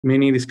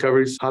Many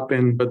discoveries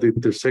happen at the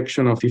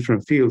intersection of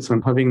different fields,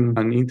 and having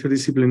an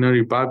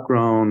interdisciplinary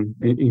background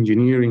in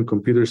engineering,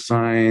 computer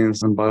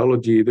science, and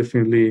biology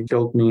definitely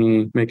helped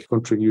me make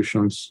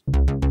contributions.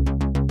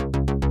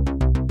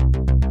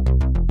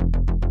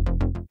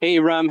 Hey,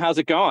 Rum, how's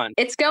it going?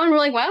 It's going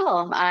really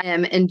well. I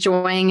am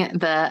enjoying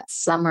the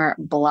summer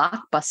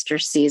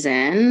blockbuster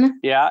season.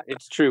 Yeah,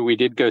 it's true. We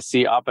did go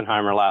see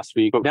Oppenheimer last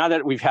week. But now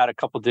that we've had a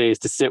couple days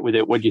to sit with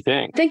it, what do you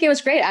think? I think it was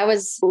great. I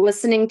was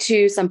listening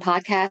to some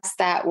podcasts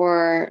that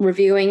were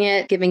reviewing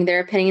it, giving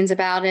their opinions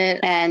about it,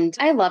 and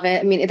I love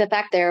it. I mean, the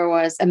fact there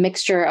was a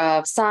mixture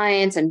of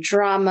science and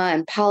drama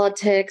and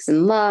politics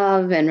and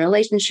love and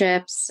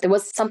relationships. It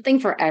was something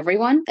for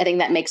everyone. I think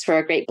that makes for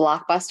a great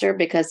blockbuster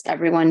because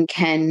everyone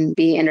can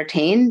be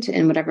entertained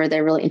in whatever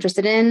they're really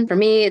interested in. For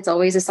me, it's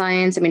always a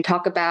science. I mean,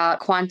 talk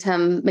about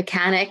quantum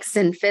mechanics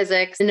and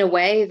physics in a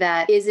way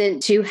that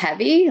isn't too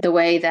heavy. The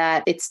way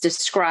that it's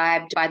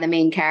described by the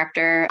main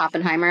character,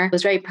 Oppenheimer,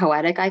 was very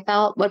poetic, I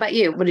felt. What about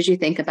you? What did you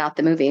think about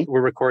the movie? We're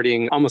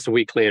recording almost a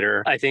week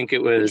later. I think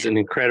it was an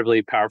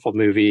incredibly powerful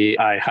movie.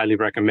 I highly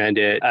recommend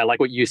it. I like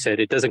what you said.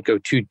 It doesn't go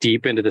too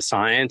deep into the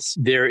science.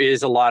 There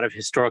is a lot of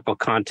historical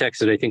context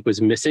that I think was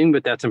missing,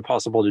 but that's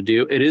impossible to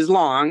do. It is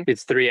long.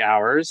 It's 3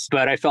 hours,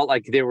 but I felt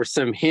like there were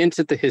some hints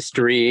at the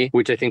history,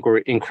 which I think were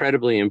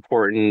incredibly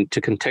important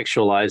to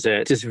contextualize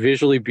it. Just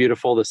visually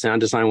beautiful. The sound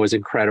design was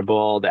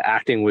incredible. The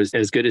acting was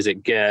as good as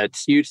it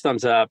gets. Huge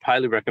thumbs up.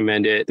 Highly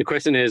recommend it. The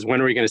question is,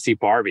 when are we going to see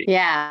Barbie?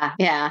 Yeah.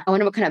 I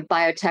wonder what kind of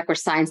biotech or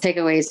science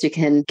takeaways you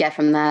can get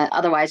from that.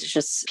 Otherwise, it's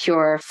just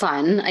pure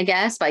fun, I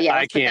guess. But yeah,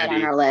 let's put that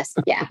on our list.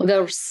 Yeah, we'll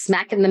go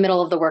smack in the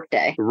middle of the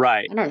workday.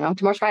 Right. I don't know.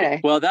 Tomorrow's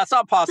Friday. Well, that's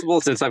not possible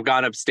since I've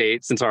gone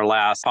upstate since our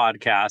last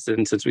podcast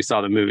and since we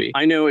saw the movie.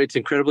 I know it's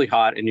incredibly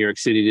hot in New York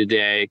City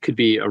today. It could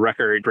be a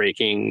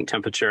record-breaking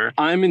temperature.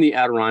 I'm in the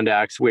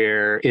Adirondacks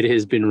where it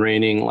has been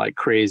raining like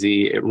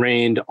crazy. It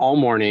rained all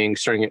morning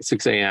starting at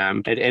 6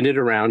 a.m. It ended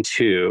around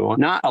 2.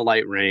 Not a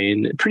light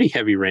rain, pretty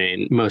heavy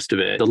rain, most of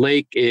it. The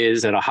lake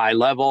is at a high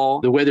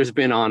level. The weather's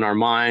been on our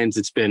minds.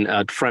 It's been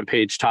a front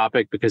page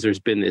topic because there's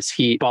been this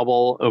heat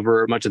bubble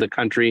over much of the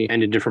country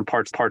and in different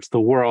parts of the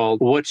world.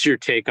 What's your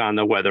take on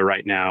the weather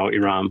right now,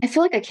 Erum? I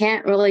feel like I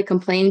can't really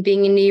complain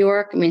being in New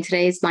York. I mean,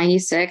 today's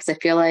 96. I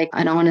feel like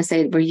I don't want to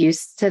say we're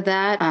used to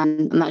that.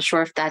 I'm not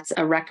sure if that's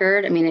a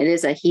record. I mean, it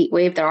is a heat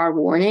wave. There are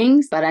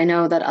warnings, but I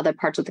know that other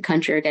parts of the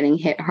country are getting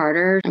hit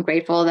harder. I'm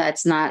grateful that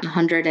it's not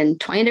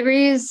 120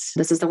 degrees.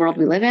 This is the world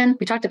we live in.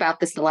 We talked about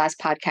this in the last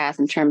podcast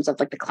in terms of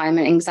like the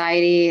climate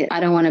anxiety. I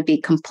don't want to be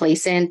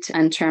complacent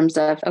in terms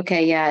of,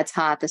 okay, yeah, it's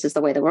hot. This is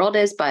the way the world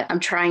is, but I'm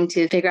trying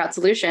to figure out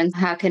solutions.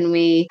 How can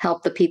we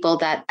help the people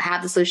that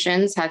have the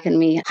solutions? How can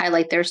we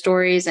highlight their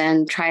stories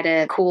and try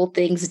to cool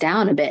things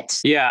down a bit?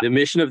 Yeah, the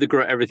mission of the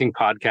Grow Everything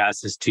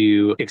podcast is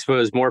to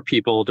expose more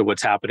people to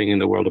what's happening in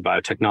the world of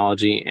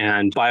biotechnology,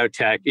 and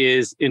biotech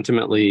is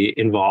intimately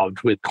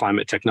involved with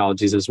climate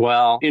technologies as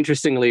well.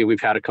 Interestingly,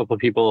 we've had a couple of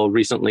people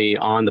recently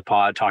on the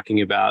pod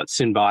talking about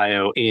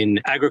SynBio in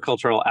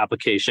agricultural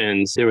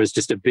applications. There was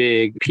just a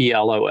big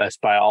PLOS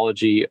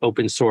biology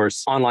open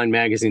source online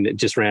magazine that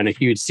just ran a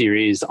huge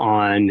series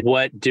on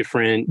what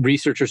different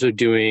researchers are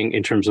doing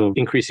in terms of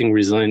increasing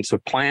resilience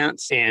of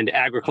plants and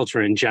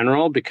agriculture in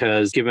general,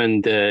 because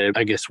given the,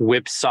 I guess,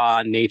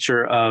 whipsaw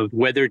nature of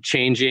weather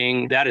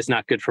changing, that is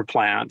not good for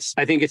plants.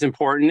 I think it's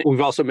important.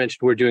 We've also mentioned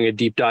we're doing a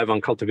deep dive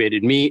on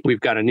cultivated meat. We've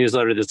got a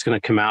newsletter that's going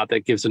to come out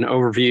that gives an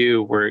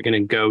overview. We're going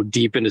to go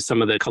deep into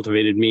some of the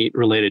cultivated meat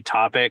related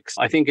topics.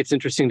 I think it's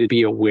interesting to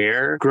be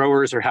aware.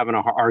 Growers are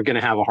going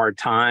to have a hard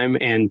time,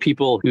 and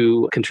people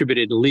who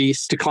contributed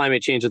least to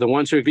climate change are the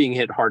ones who are being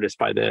hit hardest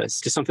by this.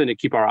 Just something to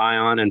keep our eye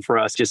on, and for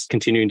us, just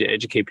continuing to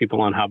educate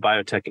people on how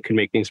biotech can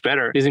make things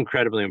better is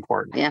incredibly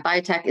important. Yeah,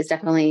 biotech is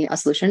definitely a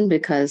solution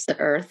because the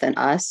earth and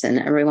us and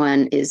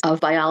everyone is of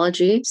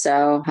biology.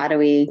 So how do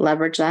we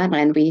leverage that?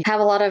 And we have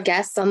a lot of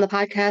guests on the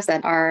podcast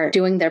that are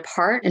doing their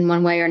part in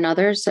one way or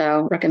another.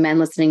 So recommend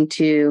listening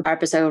to our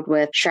episode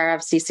with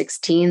Sheriff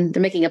C16.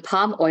 They're making a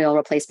palm oil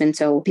replacement,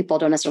 so people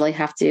don't necessarily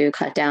have to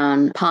cut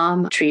down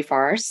palm tree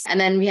forests. And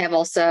then we have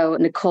also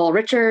Nicole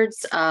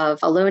Richards of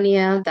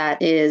Alonia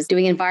that is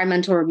doing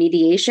environmental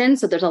remediation.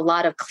 So there's a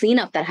lot of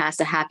cleanup that has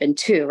to happen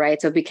too,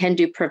 right? So we can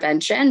do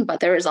prevention, but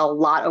there is a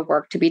lot of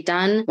work to be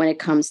done when it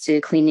comes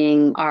to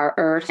cleaning our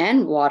earth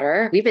and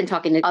water. We've been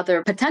talking to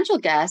other potential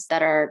guests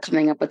that are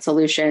coming up with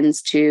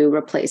solutions to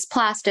replace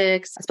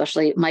plastics,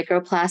 especially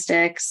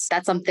microplastics.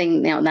 That's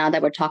something, now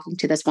that we're talking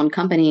to this one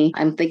company,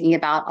 I'm thinking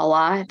about a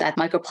lot, that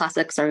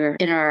microplastics are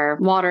in our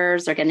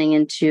waters, are getting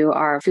into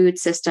our food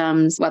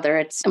systems, whether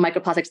it's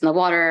microplastics in the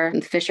water,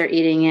 the fish are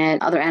eating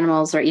it, other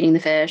animals are eating the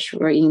fish,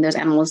 we're eating those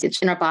animals,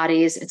 it's in our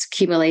bodies, it's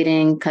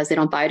accumulating because they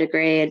don't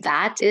biodegrade.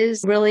 That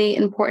is really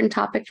important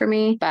topic for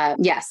me. But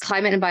yes,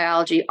 climate and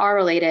biology are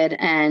related,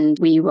 and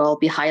we will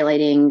be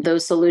highlighting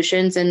those solutions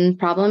solutions and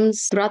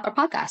problems throughout our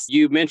podcast.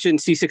 You mentioned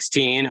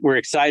C16. We're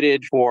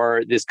excited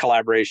for this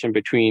collaboration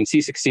between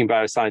C16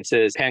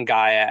 Biosciences,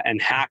 Pangaea, and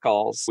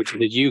Hackles, which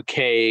is a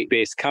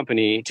UK-based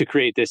company, to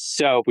create this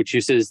soap, which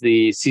uses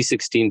the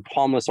C16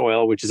 palmless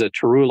oil, which is a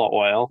torula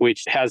oil,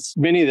 which has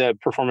many of the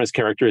performance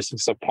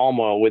characteristics of palm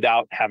oil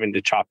without having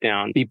to chop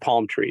down the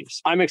palm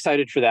trees. I'm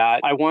excited for that.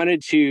 I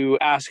wanted to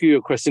ask you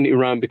a question,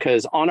 Erum,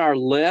 because on our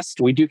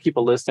list, we do keep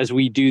a list as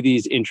we do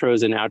these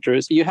intros and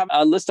outros. You have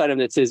a list item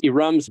that says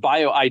Erum's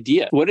bio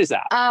idea. What is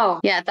that? Oh,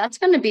 yeah, that's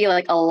going to be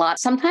like a lot.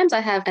 Sometimes I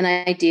have an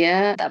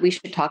idea that we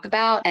should talk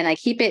about, and I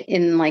keep it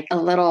in like a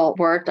little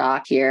Word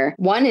doc here.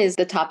 One is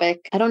the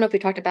topic, I don't know if we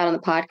talked about it on the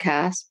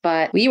podcast,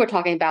 but we were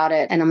talking about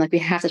it, and I'm like, we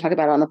have to talk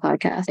about it on the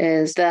podcast,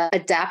 is the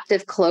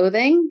adaptive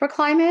clothing for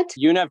climate.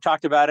 You and I have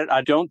talked about it.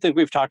 I don't think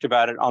we've talked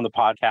about it on the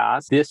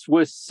podcast. This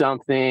was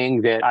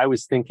something that I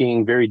was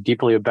thinking very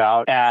deeply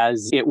about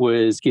as it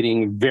was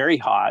getting very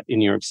hot in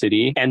New York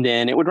City, and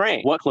then it would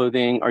rain. What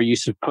clothing are you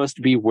supposed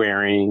to be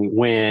wearing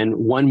when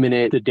 1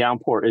 minute the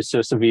downpour is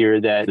so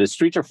severe that the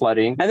streets are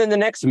flooding, and then the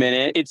next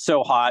minute it's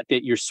so hot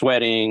that you're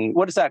sweating?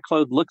 What does that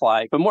clothes look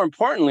like? But more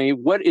importantly,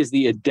 what is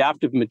the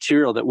adaptive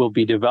material that will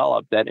be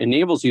developed that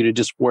enables you to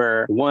just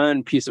wear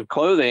one piece of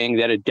clothing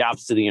that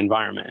adapts to the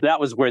environment? That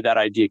was where that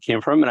idea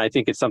came from. And I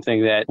think it's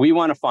something that we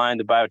want to find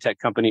the biotech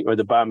company or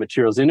the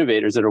biomaterials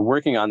innovators that are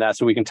working on that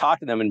so we can talk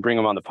to them and bring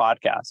them on the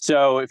podcast.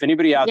 So if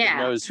anybody out there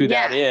knows who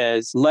that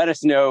is, let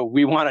us know.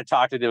 We want to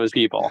talk to those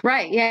people.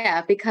 Right.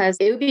 Yeah. Because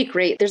it would be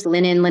great. There's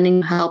linen.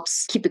 Linen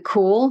helps keep it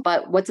cool,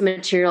 but what's a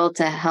material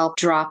to help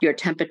drop your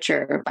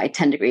temperature by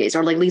 10 degrees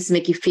or like at least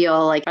make you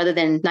feel like rather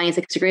than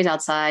 96 degrees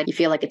outside, you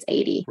feel like it's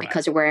 80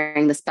 because you're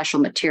wearing the special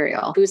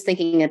material. Who's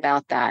thinking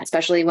about that?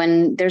 Especially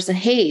when there's a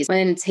haze,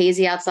 when it's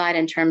hazy outside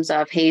in terms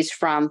of haze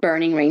from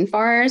burning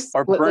rainforests.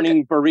 Or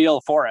burning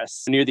boreal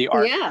forests near the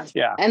Arctic.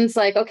 Yeah. And it's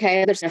like,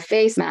 okay, there's a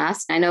face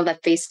mask. I know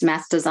that face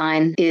mask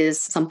design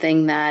is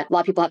something that a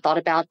lot of people have thought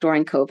about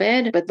during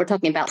COVID, but we're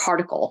talking about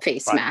particle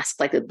face masks,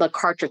 like the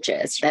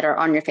cartridges that are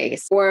on your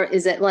face. Or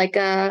is it like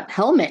a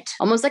helmet,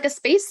 almost like a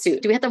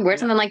spacesuit? Do we have to wear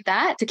something like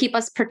that to keep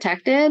us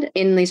protected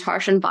in these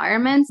harsh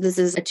environments? This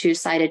is a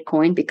two-sided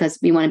coin because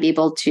we want to be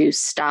able to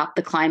stop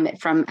the climate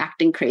from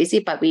acting crazy,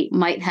 but we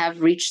might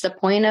have reached the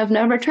point of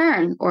no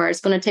return, or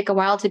it's going to take a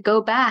while to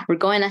go back. We're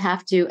going to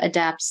have to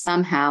adapt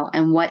somehow.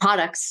 And what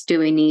products do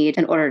we need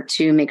in order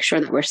to make sure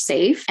that we're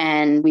safe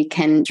and we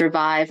can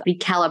survive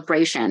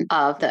recalibration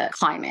of the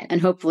climate?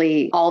 And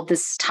hopefully all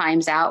this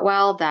times out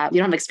well, that we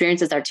don't have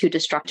experiences that are too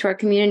destructive to our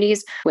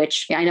communities,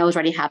 which I know is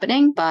already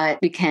happening, but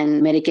we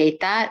can mitigate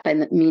that. But in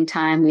the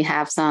meantime, we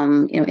have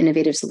some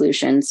innovative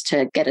solutions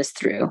to get us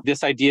through.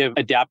 This idea of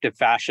adaptive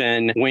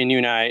fashion, when you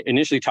and I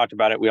initially talked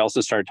about it, we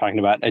also started talking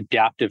about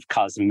adaptive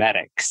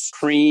cosmetics,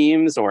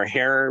 creams or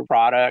hair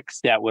products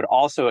that would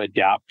also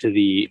adapt to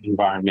the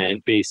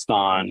environment based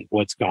on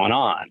what's going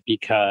on,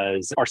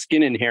 because our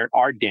skin and hair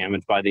are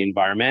damaged by the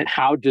environment.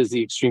 How does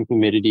the extreme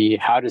humidity,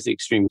 how does the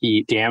extreme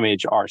heat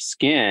damage our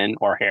skin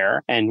or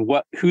hair? And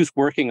who's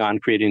working on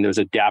creating those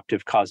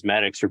adaptive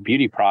cosmetics or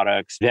beauty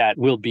products that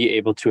will be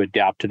able to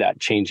adapt to that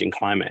changing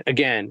climate?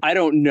 Again, I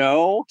don't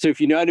know. So if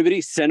you know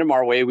anybody, send them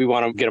our way. We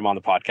want to get them on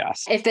the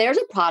podcast. If there's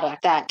a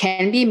product that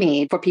can be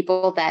made for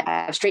people that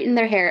have straightened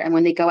their hair and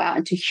when they go out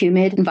into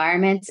humid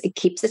environments, it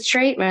keeps it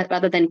straight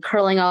rather than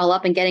curling all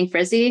up and getting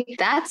frizzy,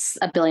 that's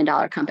a $1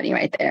 billion company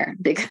right there,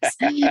 because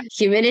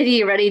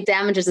humidity already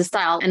damages the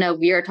style. I know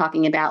we are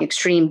talking about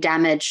extreme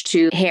damage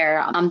to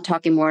hair. I'm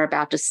talking more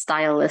about just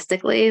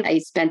stylistically. I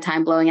spend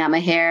time blowing out my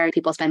hair.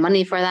 People spend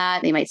money for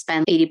that. They might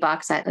spend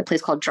 $80 at a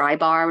place called Dry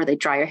Bar where they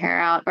dry your hair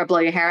out or blow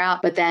your hair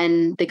out, but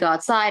then they go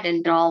outside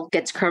and it all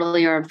gets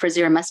curly or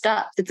frizzy or messed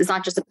up. It's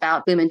not just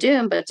about gloom and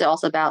doom, but it's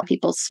also about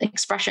people's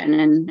expression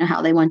and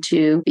how they want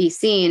to be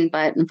seen.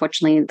 But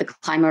unfortunately, the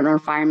climate or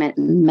environment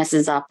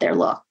messes up their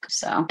look.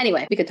 So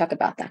anyway, we could talk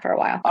about that for a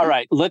while. All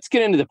right, let's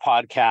get into the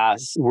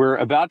podcast. We're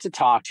about to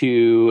talk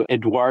to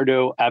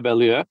Eduardo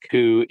Abeliuk,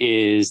 who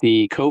is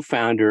the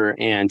co-founder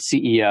and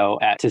CEO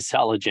at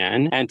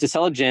Teselagen. And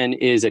Teselagen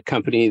is a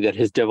company that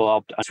has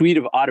developed a suite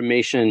of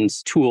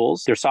automations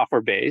tools. They're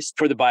software-based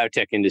for the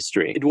biotech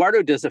industry.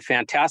 Eduardo does a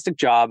fantastic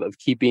job of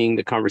keeping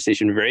the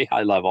conversation very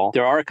high level.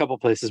 There are a couple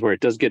places where it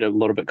does get a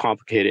little bit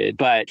complicated,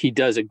 but he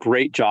does a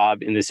great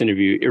job in this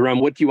interview.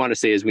 Erum, what do you want to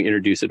say as we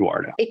introduce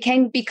Eduardo? It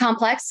can be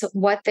complex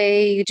what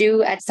they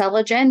do at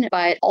Teselagen,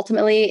 but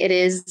ultimately it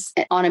is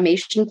an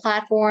automation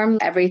platform.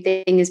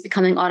 Everything is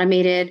becoming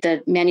automated.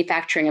 The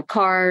manufacturing of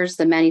cars,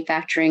 the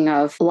manufacturing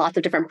of lots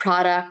of different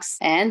products,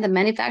 and the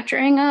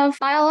manufacturing of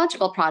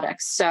biological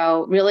products.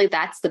 So really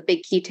that's the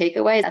big key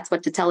takeaway. That's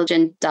what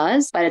Teselagen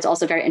does, but it's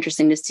also very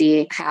interesting to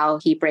see how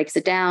he breaks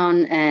it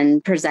down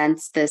and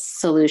presents this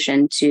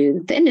solution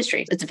to the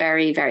industry. It's a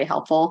very, very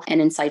helpful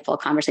and insightful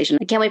conversation.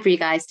 I can't wait for you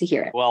guys to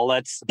hear it. Well,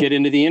 let's get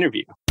into the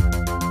interview.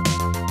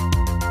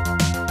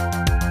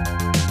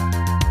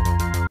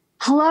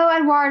 Hello,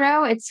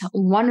 Eduardo. It's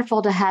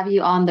wonderful to have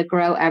you on the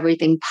Grow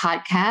Everything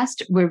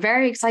podcast. We're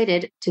very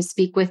excited to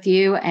speak with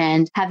you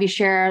and have you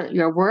share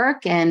your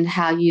work and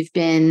how you've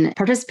been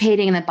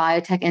participating in the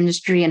biotech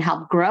industry and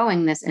help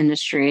growing this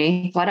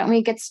industry. Why don't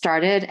we get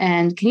started?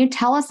 And can you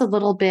tell us a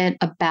little bit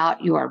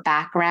about your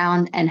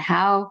background and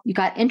how you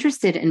got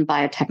interested in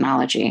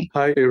biotechnology?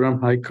 Hi, Erum.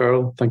 Hi,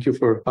 Karl. Thank you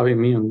for having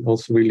me. I'm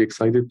also really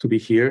excited to be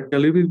here. A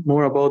little bit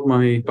more about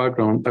my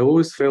background. I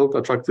always felt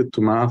attracted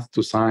to math,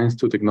 to science,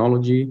 to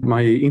technology.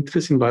 My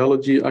interest in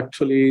biology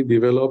actually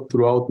developed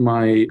throughout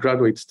my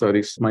graduate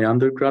studies. My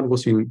undergrad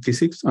was in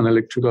physics and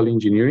electrical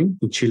engineering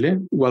in Chile.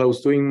 While I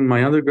was doing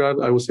my undergrad,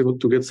 I was able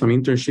to get some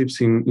internships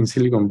in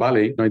Silicon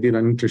Valley. I did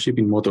an internship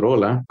in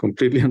Motorola,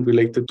 completely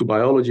unrelated to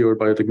biology or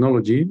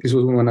biotechnology. This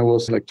was when I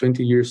was like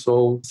 20 years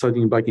old,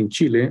 studying back in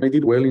Chile. I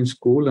did well in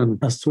school,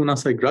 and as soon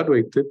as I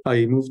graduated,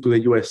 I moved to the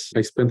US.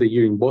 I spent a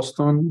year in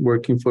Boston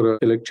working for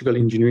electrical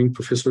engineering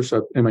professors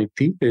at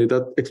MIT.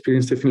 That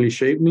experience definitely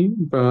shaped me,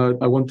 but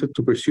I wanted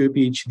to pursue a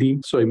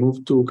PhD. So I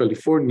moved to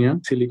California,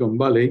 Silicon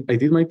Valley. I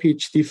did my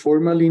PhD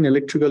formally in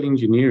electrical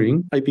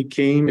engineering. I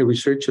became a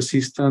research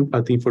assistant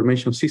at the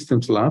Information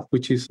Systems Lab,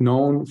 which is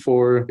known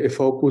for a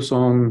focus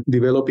on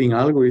developing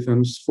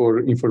algorithms for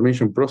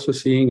information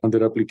processing and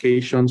their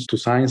applications to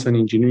science and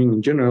engineering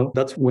in general.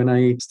 That's when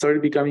I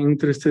started becoming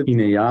interested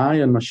in AI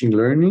and machine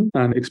learning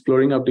and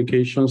exploring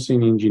applications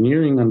in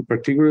engineering and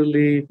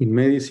particularly in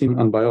medicine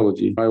and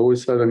biology. I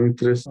always had an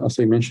interest, as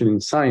I mentioned,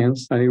 in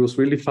science, and it was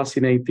really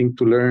fascinating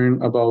to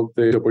learn about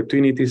the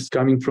opportunities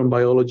coming from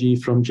biology,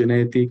 from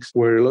genetics,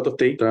 where a lot of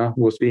data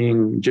was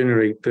being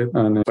generated.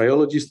 And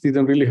biologists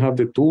didn't really have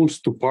the tools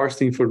to parse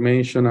the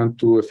information and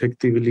to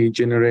effectively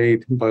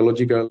generate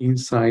biological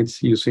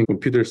insights using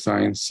computer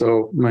science.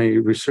 So my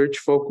research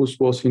focus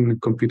was in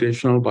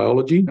computational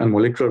biology and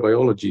molecular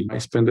biology. I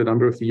spent a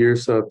number of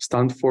years at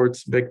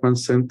Stanford's Beckman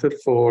Center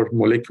for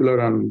Molecular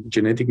and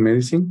Genetic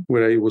Medicine,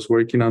 where I was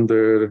working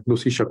under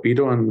Lucy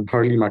Shapiro and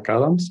Harley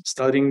McAdams,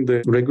 studying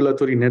the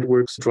regulatory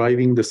networks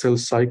driving the cell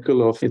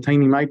cycle of a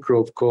tiny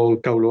microbe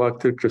called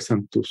Caulobacter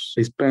crescentus.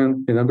 I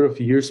spent a number of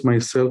years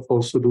myself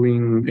also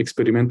doing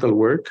experimental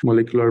work,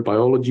 molecular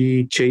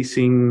biology,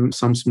 chasing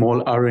some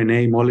small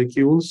RNA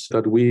molecules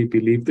that we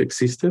believed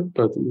existed,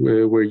 but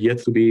were yet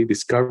to be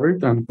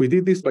discovered. And we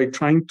did this by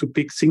trying to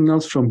pick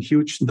signals from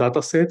huge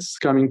data sets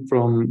coming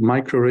from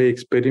microarray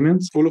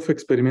experiments, full of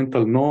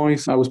experimental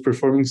noise. I was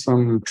performing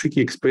some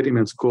tricky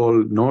experiments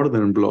called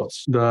northern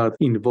blots that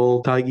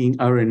involved tagging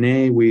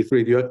RNA with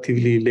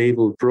radioactively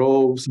labeled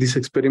probes. These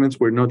experiments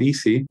were not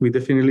easy. We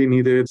definitely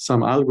needed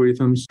some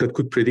algorithms that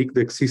could predict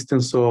the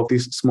existence of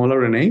these small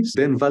RNAs,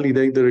 then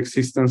validate their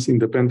existence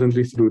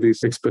independently through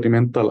these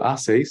experimental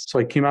assays. So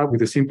I came up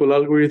with a simple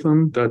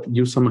algorithm that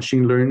used some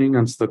machine learning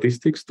and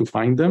statistics to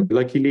find them.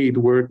 Luckily, it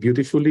worked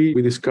beautifully.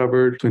 We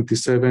discovered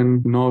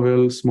 27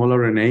 novel small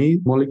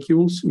RNA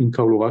molecules in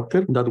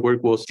Caulobacter. That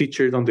work was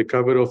featured on the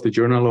cover of the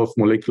Journal of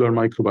Molecular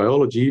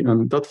Microbiology.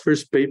 And that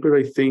first paper,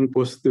 I think,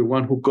 was the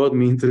one who got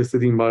me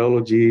interested in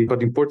biology.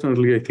 But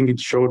importantly, I think it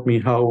showed me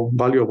how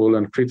valuable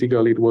and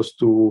critical it was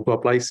to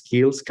apply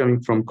skills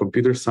coming from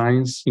computer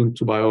science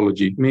into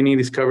biology. Many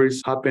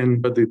discoveries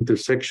happen at the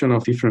intersection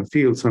of different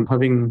fields, and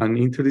having an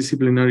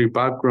interdisciplinary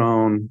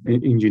background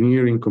in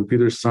engineering,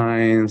 computer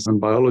science, and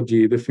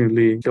biology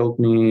definitely helped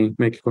me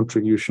make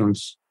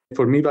contributions.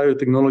 For me,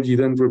 biotechnology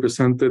then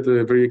represented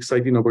a very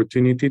exciting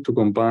opportunity to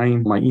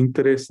combine my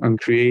interests and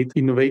create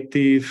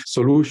innovative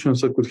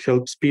solutions that could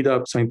help speed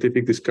up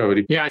scientific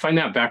discovery. Yeah, I find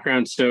that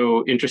background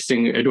so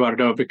interesting,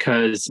 Eduardo,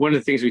 because one of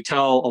the things we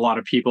tell a lot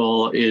of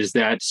people is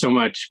that so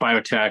much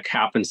biotech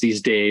happens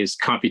these days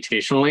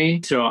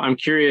computationally. So I'm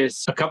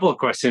curious, a couple of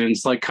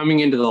questions, like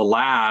coming into the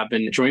lab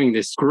and joining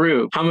this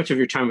group, how much of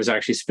your time was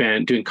actually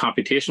spent doing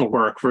computational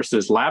work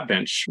versus lab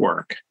bench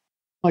work?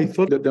 I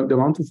thought that the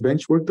amount of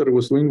bench work that I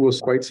was doing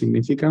was quite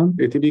significant.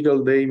 A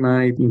typical day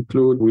might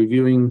include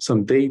reviewing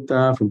some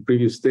data from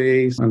previous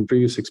days and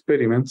previous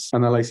experiments,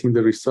 analyzing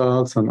the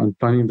results and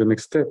planning the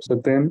next steps.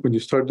 But then when you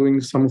start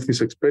doing some of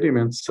these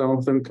experiments, some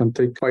of them can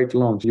take quite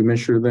long. You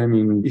measure them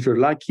in, if you're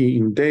lucky,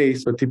 in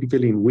days, but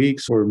typically in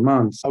weeks or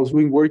months. I was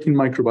doing work in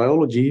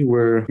microbiology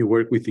where you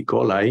work with E.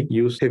 coli,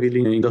 used heavily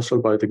in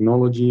industrial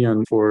biotechnology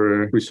and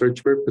for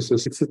research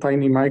purposes. It's a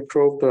tiny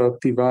microbe that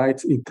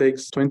divides. It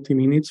takes 20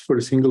 minutes for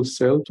a single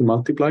cell to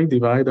multiply,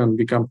 divide, and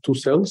become two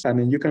cells. And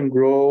then you can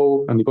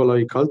grow an E.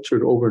 coli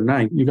culture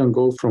overnight. You can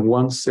go from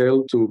one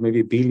cell to maybe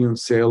a billion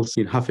cells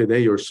in half a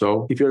day or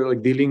so. If you're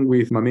like dealing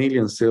with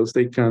mammalian cells,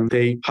 they can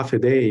take half a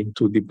day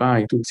to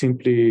divide, to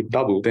simply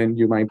double. Then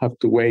you might have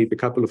to wait a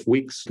couple of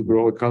weeks to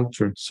grow a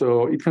culture.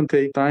 So it can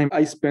take time.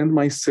 I spent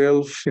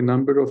myself a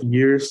number of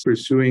years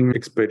pursuing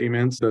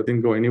experiments that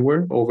didn't go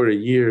anywhere. Over a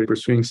year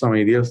pursuing some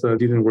ideas that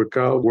didn't work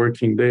out,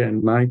 working day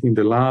and night in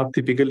the lab.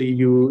 Typically,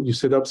 you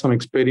set up some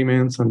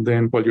experiments and then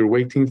then while you're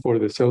waiting for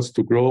the cells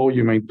to grow,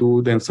 you might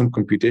do then some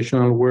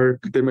computational work.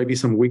 There might be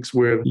some weeks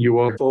where you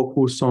are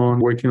focused on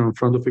working in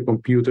front of a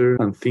computer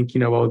and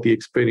thinking about the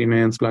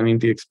experiments, planning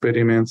the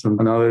experiments, and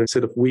another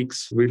set of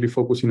weeks really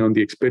focusing on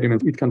the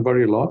experiment. It can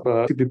vary a lot,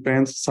 but it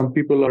depends. Some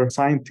people are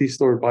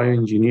scientists or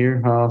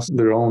bioengineer, has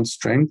their own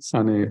strengths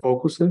and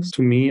focuses.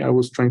 To me, I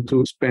was trying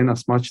to spend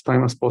as much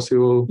time as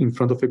possible in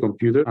front of a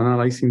computer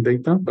analyzing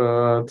data,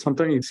 but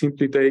sometimes it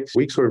simply takes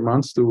weeks or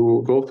months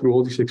to go through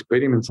all these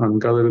experiments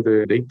and gather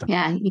the data.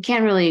 Yeah, you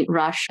can't really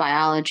rush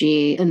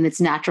biology in its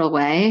natural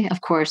way.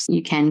 Of course,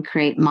 you can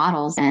create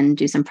models and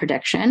do some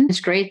prediction. It's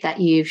great that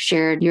you've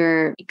shared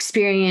your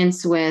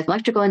experience with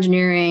electrical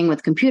engineering,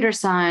 with computer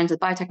science, with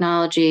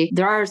biotechnology.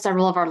 There are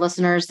several of our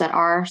listeners that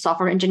are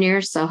software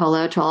engineers. So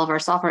hello to all of our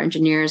software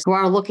engineers who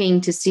are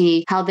looking to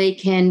see how they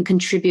can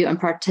contribute and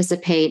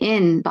participate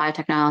in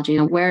biotechnology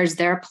and where's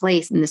their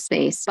place in the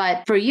space.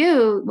 But for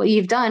you, what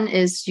you've done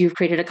is you've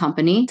created a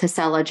company,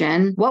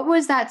 Teselagen. What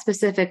was that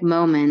specific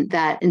moment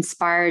that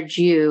inspired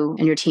you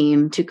and your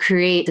team to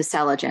create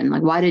Teselagen?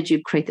 Like, why did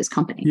you create this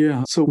company?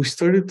 Yeah, so we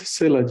started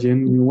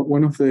Teselagen.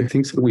 One of the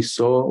things that we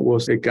saw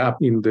was a gap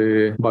in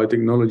the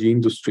biotechnology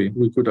industry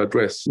we could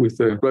address. With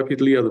the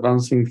rapidly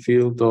advancing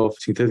field of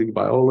synthetic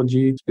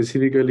biology,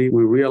 specifically,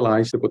 we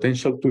realized the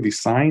potential to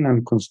design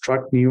and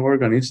construct new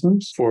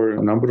organisms for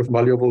a number of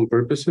valuable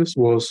purposes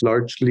was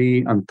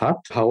largely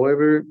untapped.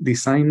 However,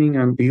 designing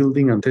and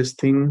building and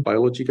testing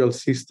biological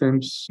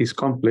systems is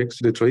complex.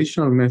 The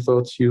traditional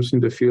methods used in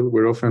the field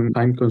were often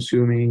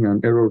time-consuming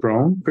and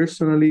error-prone.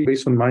 Personally,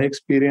 based on my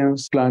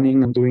experience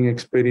planning and doing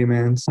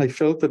experiments, I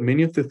felt that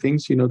many of the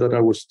things, that I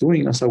was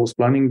doing as I was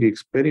planning the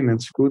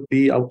experiments could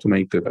be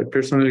automated. I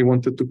personally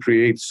wanted to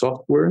create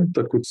software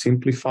that could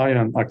simplify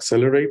and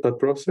accelerate that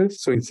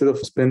process. So instead of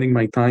spending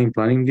my time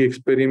planning the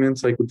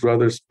experiments, I could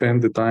rather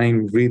spend the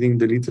time reading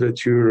the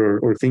literature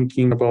or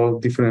thinking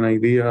about different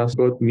ideas.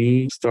 Got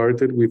me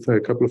started with a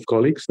couple of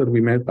colleagues that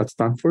we met at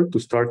Stanford to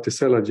start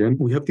Teselagen.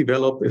 We have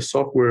developed a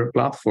software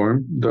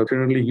platform that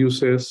currently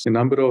uses a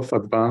number of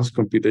advanced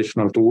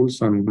computational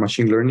tools and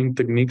machine learning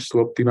techniques to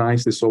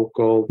optimize the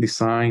so-called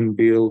design,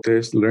 build,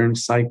 test, learn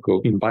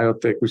cycle in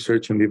biotech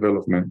research and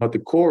development. At the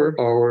core,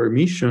 our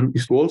mission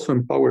is to also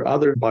empower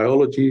other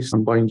biologists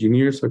and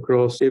bioengineers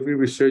across every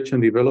research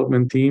and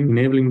development team,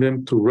 enabling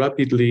them to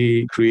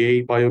rapidly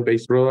create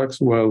bio-based products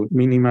while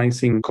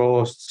minimizing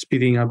costs,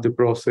 speeding up the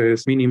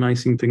process,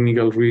 minimizing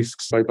technical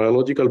risks by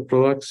biological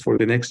products for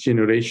the next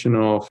generation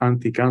of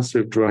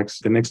anti-cancer drugs,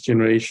 the next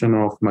generation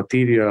of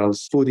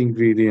materials, food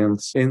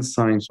ingredients,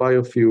 enzymes,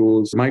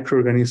 biofuels,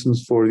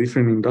 microorganisms for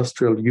different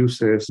industrial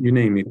uses, you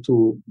name it.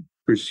 To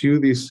pursue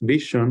this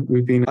vision,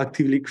 we've been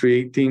actively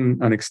creating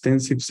an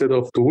extensive set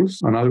of tools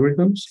and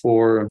algorithms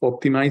for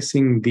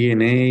optimizing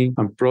DNA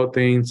and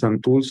proteins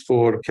and tools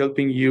for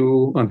helping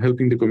you and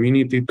helping the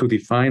community to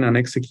define and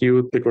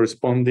execute the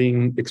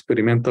corresponding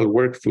experimental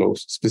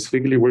workflows,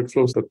 specifically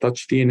workflows that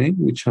touch DNA,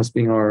 which has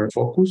been our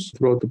focus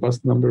throughout the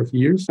past number of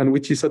years, and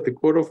which is at the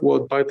core of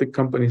what biotech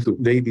companies do.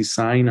 They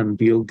design and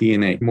build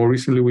DNA. More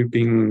recently, we've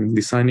been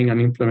designing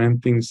and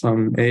implementing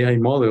some AI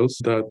models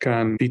that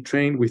can be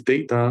trained with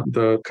data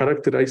that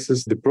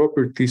characterizes the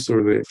properties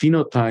or the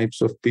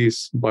phenotypes of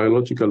these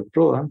biological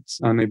products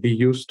and be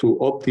used to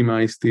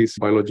optimize these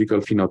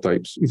biological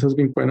phenotypes. It has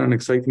been quite an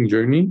exciting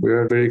journey. We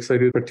are very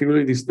excited,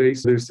 particularly these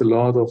days. There's a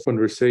lot of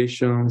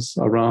conversations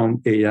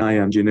around AI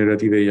and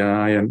generative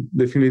AI, and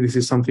definitely this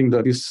is something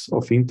that is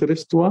of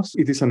interest to us.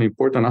 It is an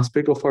important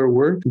aspect of our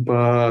work,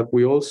 but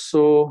we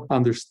also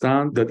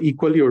understand that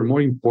equally or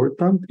more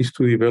important is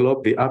to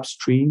develop the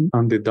upstream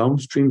and the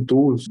downstream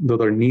tools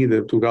that are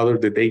needed to gather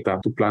the data,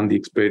 to plan the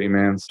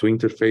experiments, to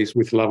interface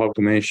with lab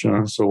automation,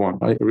 and so on.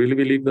 I really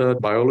believe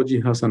that biology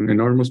has an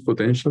enormous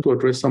potential to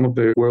address some of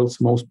the world's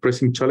most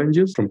pressing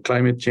challenges, from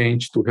climate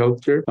change to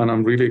healthcare, and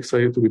I'm really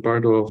excited to be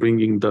part of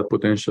bringing that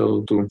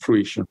potential to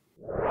fruition.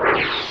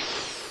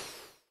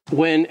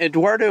 When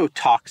Eduardo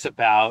talks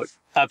about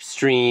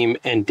upstream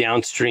and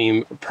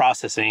downstream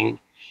processing,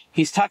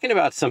 he's talking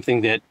about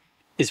something that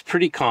is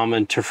pretty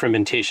common to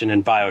fermentation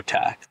in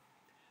biotech.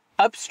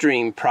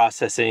 Upstream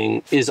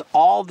processing is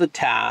all the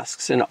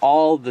tasks and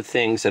all the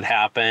things that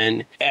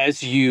happen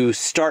as you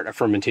start a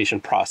fermentation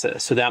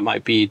process. So that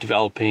might be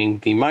developing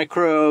the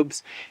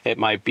microbes, it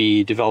might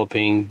be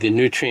developing the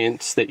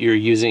nutrients that you're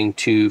using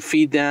to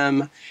feed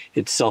them,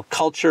 it's cell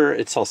culture,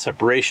 it's cell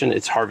separation,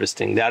 it's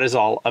harvesting. That is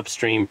all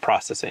upstream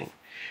processing.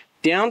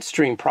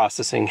 Downstream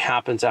processing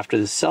happens after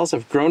the cells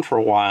have grown for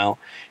a while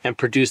and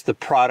produce the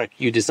product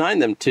you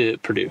designed them to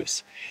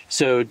produce.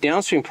 So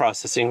downstream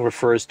processing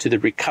refers to the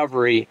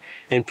recovery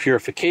and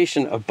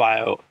purification of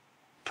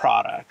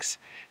bioproducts.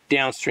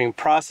 Downstream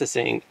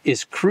processing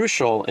is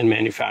crucial in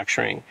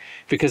manufacturing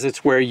because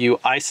it's where you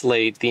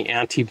isolate the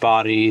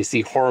antibodies,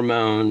 the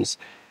hormones,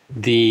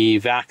 the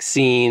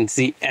vaccines,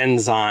 the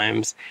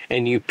enzymes,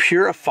 and you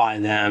purify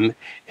them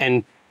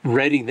and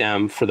ready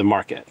them for the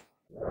market.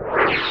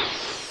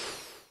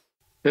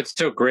 That's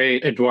so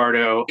great,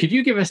 Eduardo. Could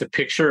you give us a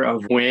picture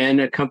of when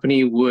a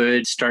company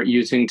would start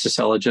using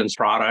Teselagen's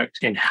product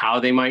and how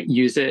they might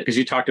use it? Because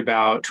you talked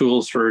about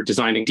tools for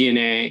designing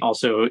DNA,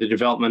 also the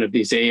development of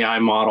these AI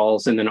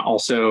models, and then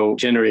also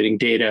generating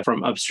data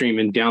from upstream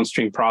and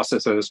downstream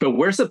processes. But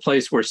where's the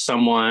place where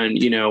someone,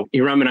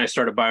 Erum and I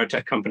start a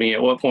biotech company.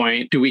 At what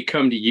point do we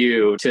come to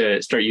you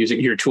to start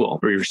using your tool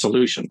or your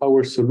solution?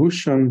 Our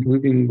solution,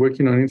 we've been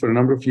working on it for a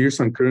number of years,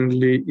 and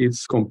currently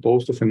it's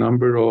composed of a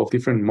number of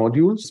different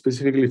modules,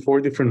 specifically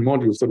 4 different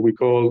modules that we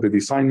call the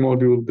design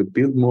module, the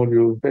build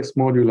module, test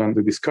module, and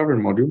the discover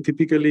module.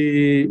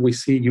 Typically, we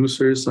see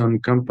users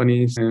and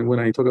companies, and when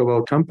I talk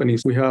about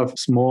companies, we have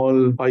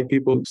small 5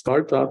 people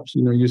startups,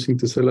 using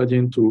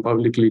Teselagen to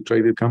publicly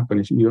traded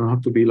companies. You don't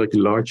have to be like a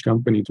large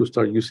company to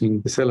start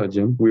using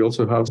Teselagen. We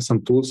also have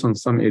some tools and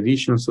some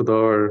editions that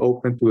are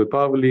open to the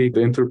public.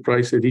 The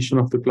enterprise edition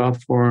of the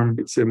platform,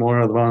 it's a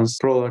more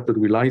advanced product that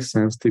we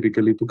license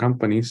typically to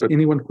companies. But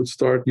anyone could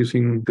start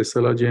using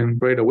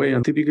Teselagen right away.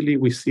 And typically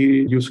we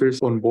see users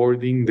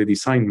onboarding the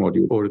design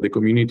module or the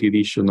community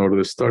edition or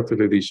the starter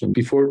edition.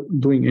 Before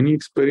doing any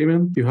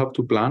experiment, you have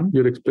to plan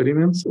your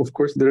experiments. Of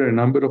course, there are a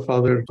number of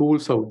other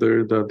tools out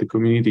there that the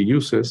community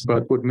uses,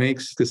 but what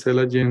makes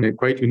Teselagen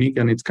quite unique,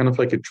 and it's kind of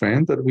like a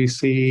trend that we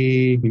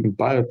see in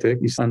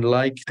biotech, is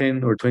unlike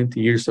 10 or 20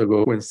 years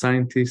ago when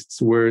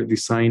scientists were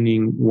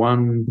designing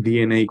one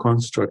DNA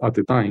construct at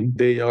a time,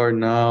 they are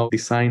now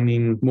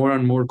designing more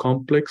and more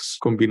complex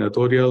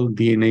combinatorial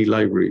DNA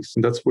libraries.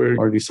 And that's where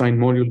our design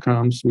module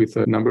comes with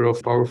a number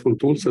of powerful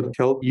tools that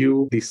help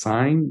you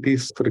design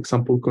these, for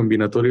example,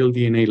 combinatorial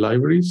DNA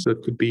libraries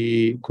that could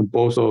be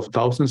composed of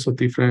thousands of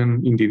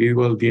different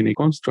individual DNA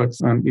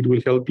constructs, and it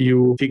will help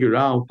you figure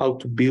out how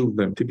to build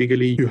them.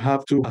 Typically, you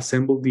have to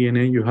assemble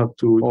DNA, you have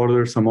to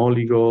order some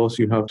oligos,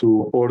 you have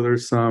to order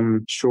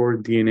some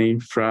short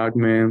DNA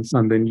fragments,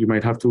 and then you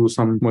might have to do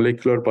some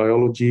molecular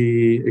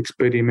biology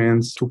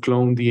experiments to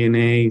clone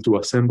DNA, to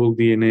assemble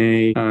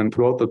DNA. And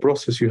throughout the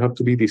process, you have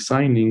to be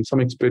designing some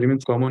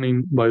experiments common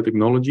in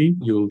biotechnology.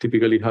 You'll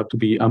typically have to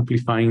be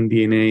amplifying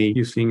DNA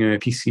using a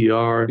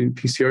PCR.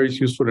 PCR is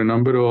used for a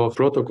number of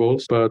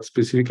protocols, but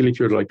specifically if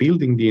you're like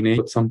building DNA,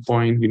 at some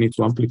point you need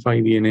to amplify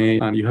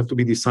DNA and you have to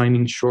be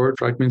designing short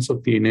fragments of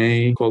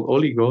DNA called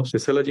oligos.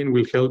 Teselagen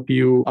will help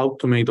you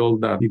automate all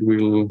that. It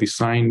will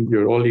design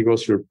your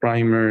oligos, your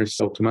primers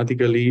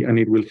automatically, and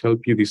it will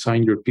help you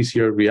design your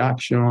PCR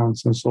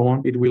reactions and so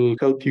on. It will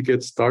help you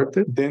get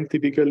started. Then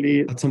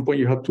typically at some point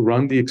you have to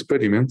run the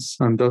experiments,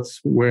 and that's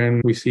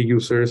when we see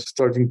users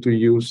starting to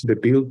use the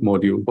build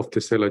module of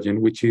Teselagen,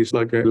 which is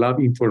like a lab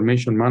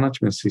information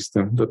management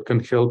system that can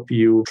help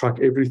you track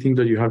everything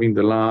that you have in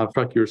the lab,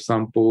 track your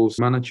samples,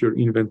 manage your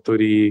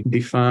inventory,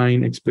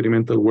 define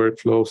experimental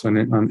workflows,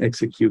 and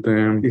execute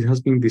them. It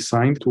has been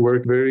designed to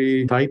work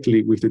very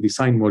tightly with the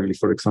design module,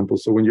 for example.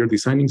 So when you're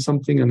designing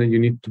something and then you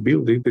need to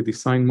build it, the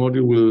design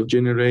module will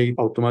generate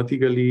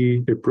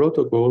automatically a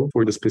protocol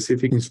for the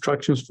specific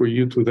instructions for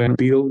you to then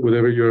build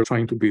whatever you're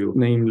trying to build.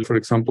 Namely, for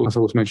example, as I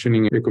was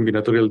mentioning, a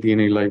combinatorial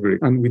DNA library.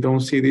 And we don't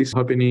see this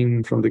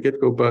happening from the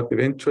get-go, but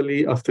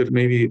eventually, after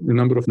maybe a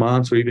number of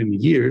months or even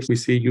years, we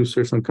see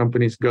users and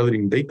companies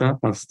gathering data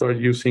and start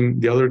using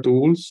the other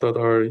tools that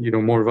are,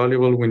 more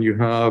valuable when you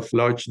have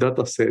large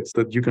data sets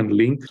that you can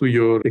link to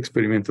your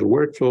experimental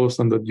workflows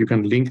and that you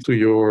can link to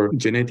your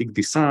genetic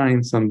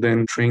designs and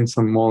then train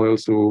some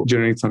models to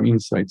generate some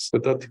insights.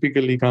 But that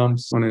typically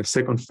comes on a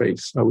second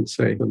phase, I would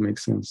say. That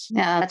makes sense.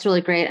 Yeah, that's really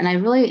great. And I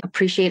really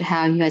appreciate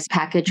how you guys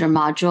package your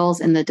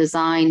modules in the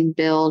design,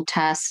 build,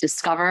 test,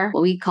 discover.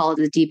 What we call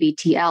the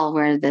DBTL,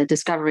 where the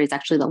discovery is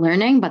actually the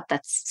learning, but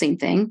that's the same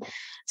thing.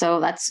 So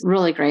that's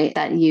really great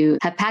that you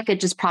have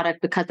packaged this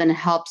product, because then it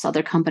helps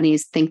other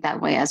companies think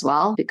that way as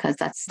well, because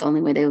that's the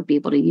only way they would be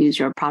able to use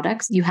your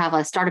products. You have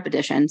a startup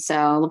edition.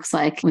 So it looks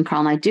like when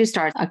Karl and I do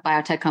start a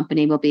biotech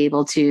company, we'll be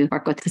able to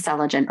work with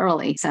Teselagen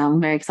early. So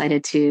I'm very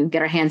excited to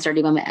get our hands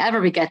dirty whenever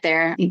we get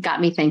there. It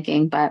got me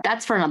thinking, but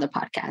that's for another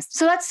podcast.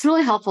 So that's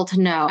really helpful to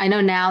know. I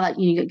know now that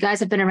you guys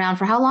have been around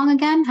for how long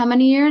again? How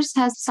many years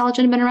has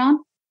Teselagen been around?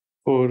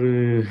 For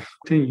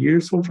 10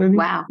 years already.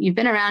 Wow. You've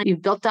been around,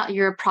 you've built out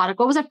your product.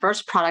 What was the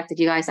first product that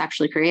you guys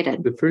actually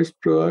created? The first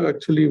product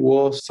actually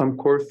was some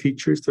core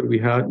features that we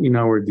had in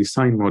our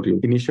design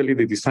module. Initially,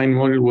 the design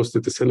module was the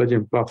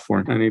Teselagen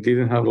platform, and it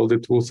didn't have all the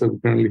tools that we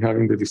currently have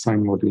in the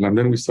design module. And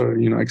then we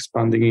started,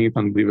 expanding it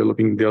and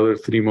developing the other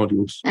 3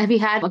 modules. Have you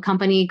had a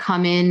company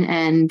come in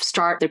and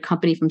start their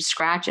company from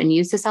scratch and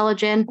use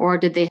Teselagen? Or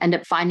did they end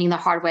up finding the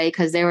hard way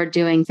because they were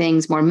doing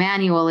things more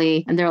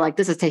manually and they're like,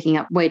 this is taking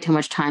up way too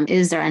much time?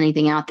 Is there anything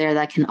out there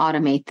that can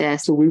automate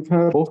this? So we've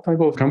had both types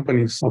of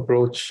companies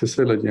approach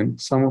Teselagen.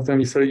 Some of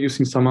them started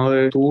using some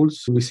other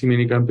tools. We see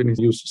many companies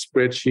use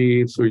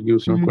spreadsheets or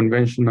use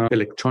conventional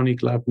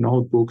electronic lab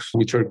notebooks,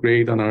 which are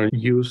great and are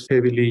used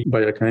heavily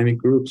by academic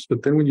groups.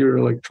 But then when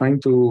you're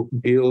trying to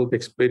build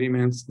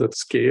experiments that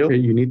scale,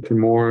 you need a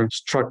more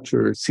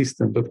structured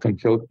system that can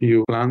help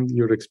you plan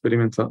your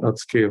experiments at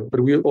scale.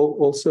 But we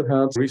also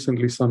had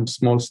recently some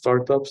small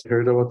startups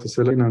heard about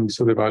Teselagen and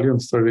saw the value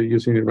and started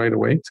using it right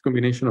away. It's a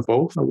combination of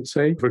both, I would would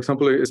say. For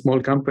example, a small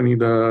company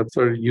that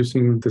started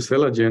using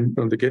Teselagen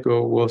from the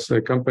get-go was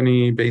a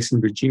company based in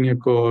Virginia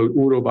called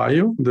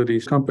Urobio. That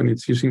is a company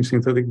that's using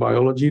synthetic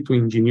biology to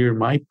engineer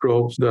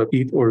microbes that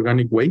eat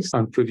organic waste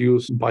and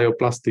produce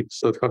bioplastics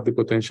that have the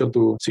potential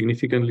to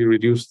significantly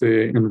reduce the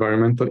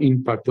environmental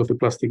impact of the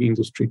plastic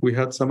industry. We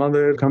had some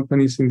other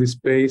companies in this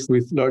space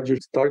with larger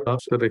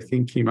startups that I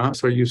think came out,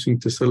 started using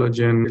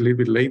Teselagen a little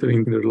bit later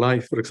in their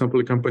life. For example,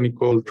 a company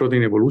called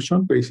Protein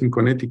Evolution based in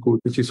Connecticut,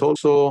 which is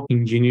also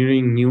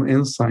engineering new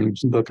enzymes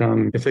that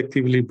can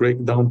effectively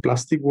break down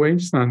plastic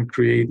waste and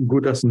create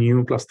good as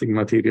new plastic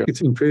material.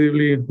 It's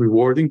incredibly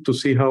rewarding to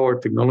see how our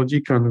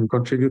technology can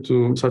contribute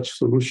to such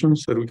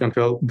solutions that we can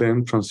help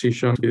them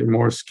transition to a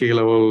more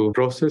scalable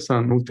process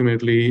and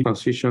ultimately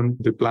transition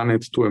the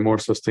planet to a more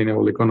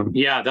sustainable economy.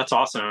 Yeah, that's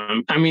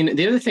awesome. I mean,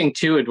 the other thing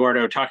too,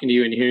 Eduardo, talking to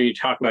you and hearing you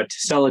talk about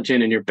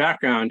Teselagen and your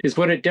background is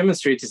what it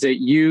demonstrates is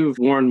that you've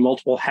worn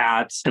multiple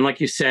hats. And like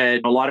you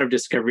said, a lot of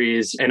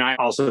discoveries, and I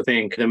also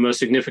think the most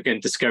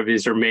significant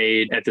discoveries are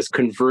made at this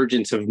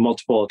convergence of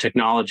multiple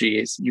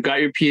technologies. You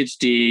got your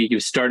PhD, you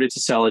started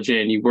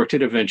Teselagen, you worked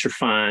at a venture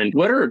fund.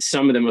 What are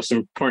some of the most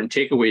important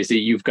takeaways that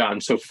you've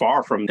gotten so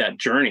far from that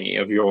journey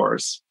of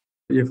yours?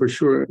 Yeah, for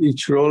sure.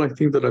 Each role I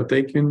think that I've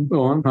taken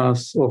on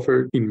has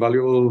offered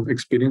invaluable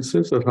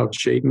experiences that have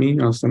shaped me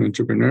as an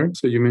entrepreneur.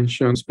 So you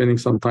mentioned spending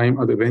some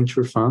time at a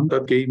venture fund.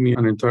 That gave me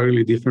an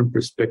entirely different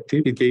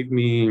perspective. It gave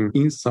me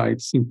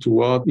insights into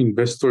what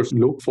investors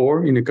look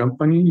for in a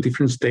company,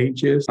 different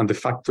stages, and the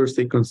factors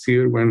they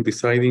consider when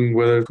deciding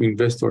whether to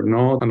invest or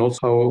not, and also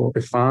how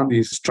a fund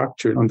is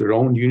structured on their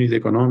own unit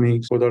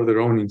economics, what are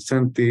their own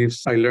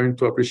incentives. I learned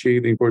to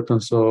appreciate the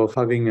importance of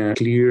having a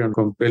clear and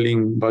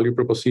compelling value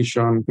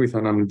proposition with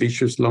an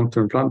ambitious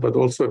long-term plan, but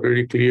also a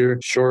very clear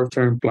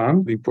short-term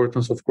plan. The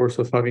importance, of course,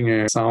 of having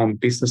a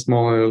sound business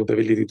model, the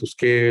ability to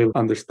scale,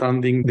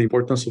 understanding the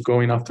importance of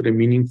going after a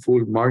meaningful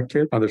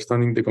market,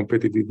 understanding the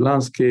competitive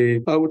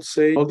landscape. I would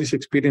say all these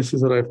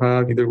experiences that I've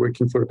had, either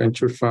working for a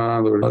venture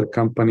fund or other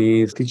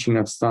companies, teaching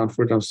at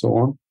Stanford and so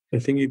on, I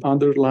think it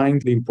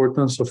underlined the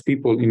importance of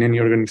people in any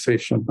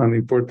organization and the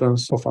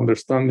importance of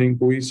understanding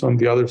who is on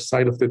the other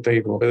side of the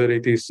table, whether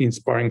it is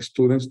inspiring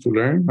students to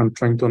learn and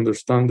trying to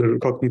understand their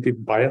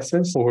cognitive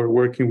biases or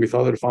working with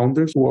other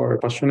founders who are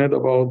passionate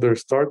about their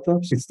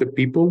startups. It's the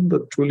people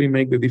that truly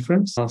make the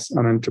difference. As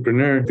an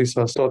entrepreneur, this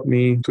has taught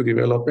me to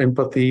develop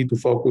empathy, to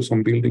focus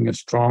on building a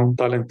strong,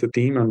 talented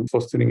team and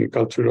fostering a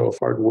culture of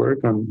hard work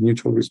and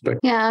mutual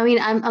respect. Yeah, I mean,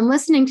 I'm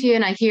listening to you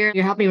and I hear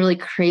you're helping really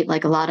create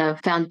like a lot of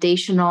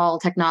foundational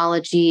technology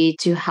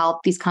to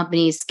help these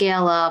companies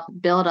scale up,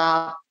 build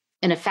up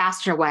in a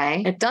faster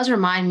way. It does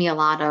remind me a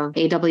lot of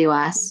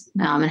AWS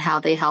and how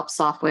they help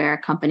software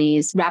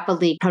companies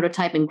rapidly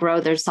prototype and grow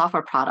their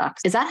software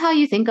products. Is that how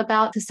you think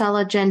about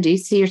Teselagen? Do you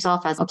see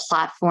yourself as a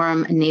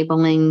platform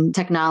enabling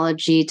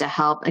technology to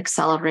help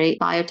accelerate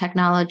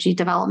biotechnology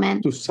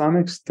development? To some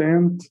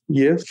extent,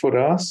 yes. For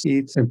us,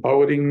 it's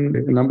empowering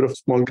a number of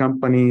small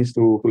companies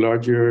to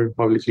larger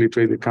publicly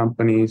traded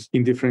companies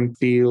in different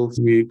fields.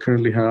 We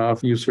currently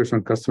have users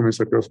and customers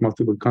across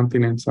multiple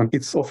continents, and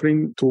it's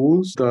offering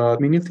tools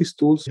that many of these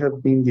tools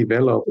have been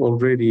developed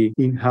already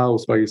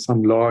in-house by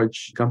some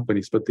large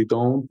companies, but they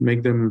don't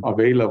make them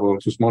available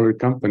to smaller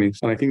companies.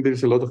 And I think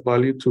there's a lot of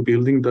value to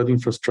building that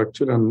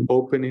infrastructure and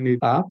opening it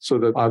up so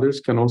that others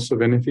can also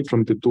benefit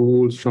from the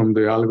tools, from the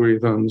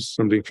algorithms,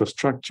 from the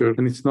infrastructure.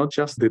 And it's not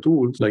just the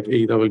tools like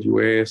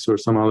AWS or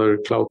some other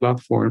cloud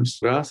platforms.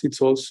 For us, it's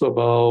also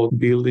about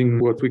building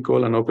what we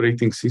call an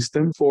operating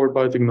system for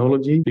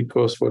biotechnology,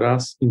 because for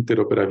us,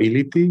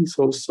 interoperability is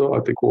also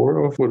at the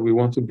core of what we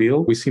want to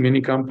build. We see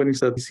many companies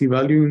that see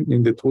value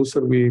in the tools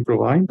that we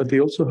provide, but they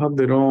also have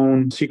their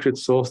own secret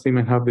sauce. They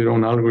may have their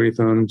own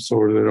algorithms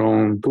or their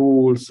own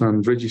tools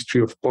and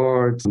registry of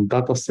parts and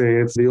data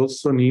sets. They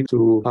also need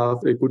to have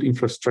a good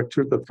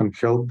infrastructure that can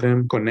help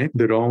them connect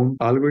their own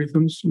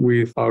algorithms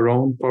with our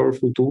own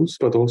powerful tools,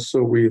 but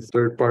also with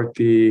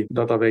third-party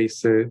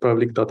databases,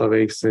 public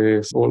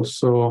databases,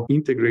 also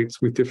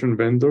integrates with different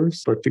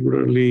vendors,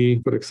 particularly,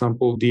 for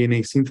example,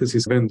 DNA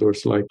synthesis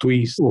vendors like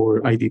Twist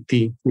or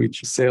IDT,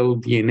 which sell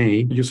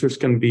DNA. Users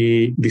can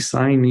be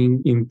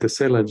designing in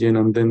Teselagen,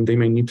 and then they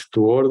may need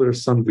to order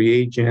some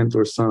reagent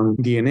or some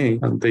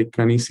DNA, and they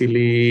can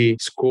easily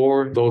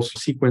score those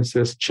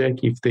sequences,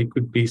 check if they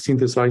could be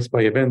synthesized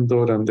by a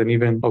vendor, and then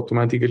even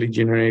automatically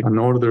generate an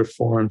order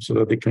form so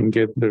that they can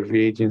get their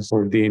reagents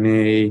or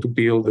DNA to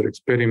build their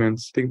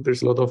experiments. I think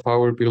there's a lot of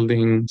power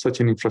building such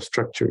an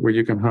infrastructure where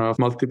you can have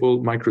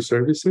multiple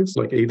microservices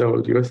like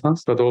AWS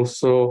has, but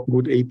also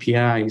good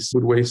APIs,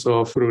 good ways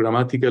of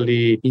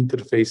programmatically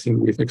interfacing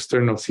with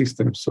external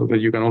systems so that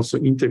you can also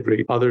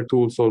integrate other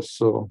tools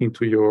also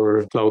into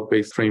your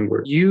cloud-based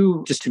framework.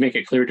 Just to make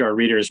it clear to our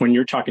readers, when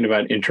you're talking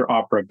about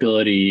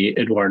interoperability,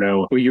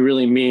 Eduardo, what you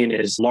really mean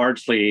is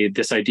largely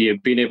this idea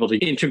of being able to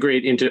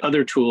integrate into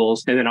other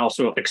tools and then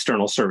also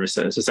external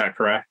services. Is that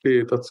correct?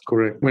 Yeah, that's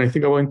correct. When I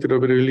think about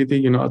interoperability,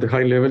 at the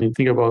high level, you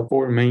think about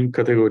four main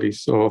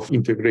categories of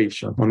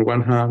integration. On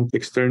one hand,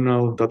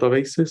 external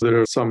databases. There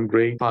are some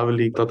great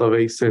public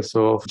databases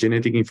of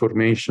genetic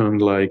information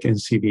like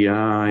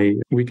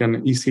NCBI. We can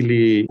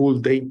easily pull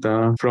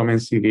data from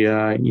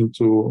NCBI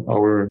into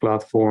our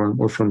platform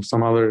or from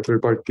some other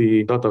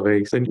third-party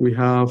database. And we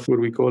have what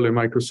we call a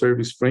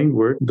microservice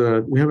framework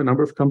that we have a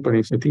number of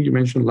companies. I think you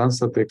mentioned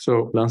LanzaTech.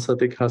 So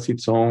LanzaTech has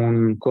its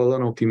own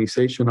colon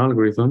optimization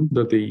algorithm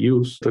that they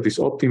use that is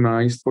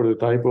optimized for the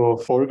type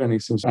of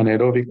organisms,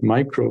 anaerobic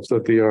microbes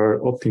that they are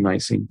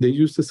optimizing. They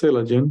use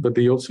Teselagen, but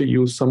they also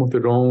use some of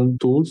their own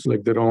tools,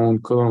 like their own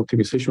colon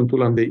optimization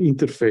tool, and they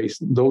interface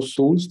those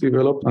tools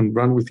developed and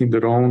run within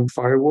their own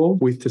firewall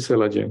with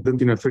Teselagen. Then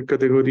in a third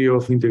category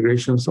of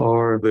integrations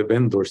are the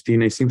vendors,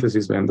 DNA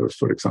synthesis vendors,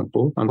 for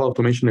example, and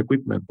automation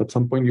equipment. At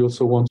some point, you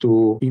also want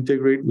to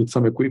integrate with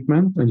some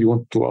equipment and you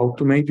want to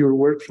automate your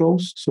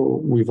workflows.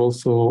 So we've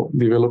also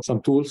developed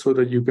some tools so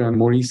that you can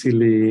more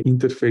easily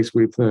interface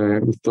with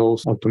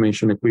those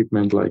automation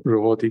equipment like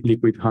robotic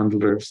liquid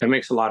handlers. That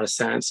makes a lot of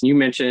sense. You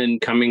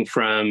mentioned coming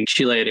from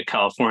Chile to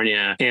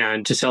California,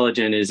 and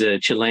Teselagen is a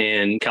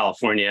Chilean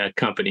California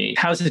company.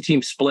 How's the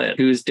team split?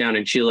 Who's down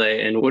in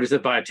Chile, and what does the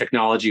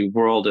biotechnology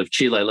world of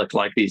Chile look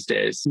like these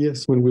days?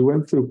 Yes, when we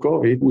went through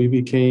COVID, we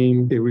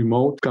became a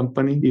remote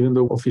company, even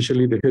though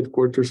officially the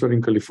headquarters are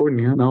in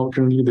California. Now,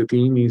 currently, the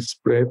team is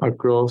spread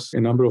across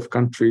a number of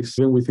countries.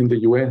 Even within the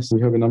US,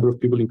 we have a number of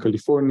people in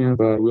California,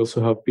 but we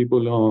also have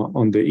people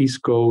on the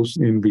East Coast,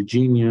 in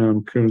Virginia,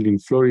 currently in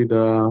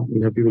Florida.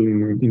 We have people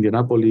in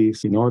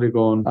Indianapolis, in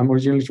Oregon. I'm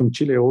originally from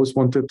Chile. I always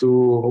wanted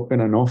to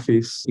open an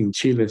office in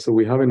Chile. So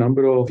we have a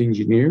number of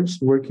engineers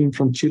working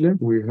from Chile.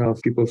 We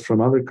have people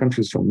from other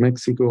countries, from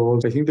Mexico.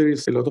 I think there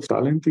is a lot of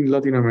talent in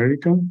Latin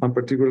America. I'm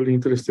particularly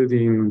interested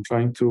in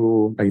trying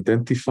to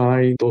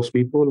identify those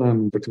people,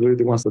 and particularly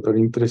the ones that are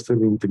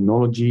interested in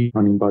technology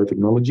and in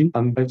biotechnology.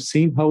 And I've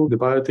seen how the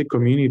biotech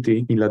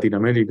community in Latin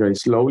America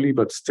is slowly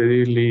but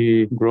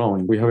steadily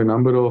growing. We have a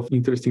number of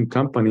interesting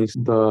companies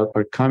that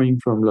are coming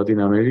from Latin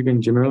America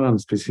in general and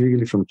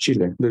specifically from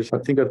Chile. There's, I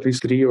think, at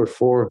least 3 or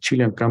 4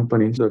 Chilean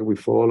companies that we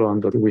follow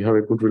and that we have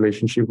a good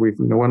relationship with.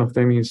 One of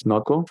them is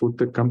Notco, food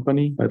tech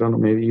company. I don't know,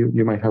 maybe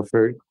you might have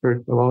heard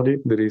about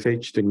it. There is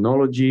H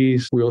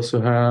Technologies. We also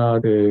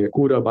had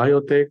Cura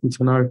Biotech. It's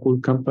another cool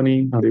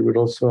company. And they were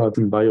also at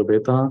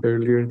BioBeta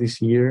earlier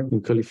this year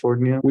in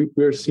California.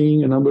 We're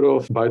seeing a number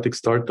of biotech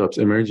startups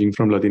emerging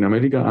from Latin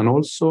America, and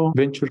also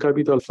venture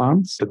capital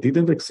funds that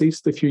didn't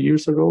exist a few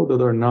years ago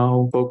that are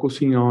now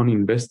focusing on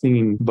investing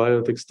in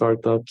biotech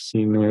startups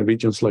in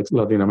regions like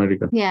Latin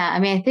America. Yeah,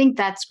 I think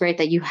that's great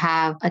that you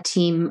have a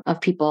team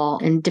of people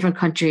in different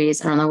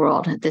countries around the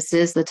world. This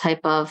is the type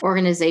of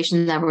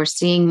organization that we're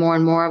seeing more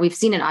and more. We've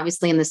seen it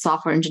obviously in the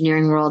software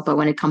engineering world, but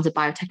when it comes to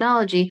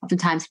biotechnology,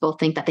 oftentimes people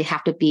think that they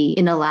have to be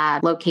in a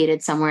lab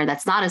located somewhere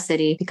that's not a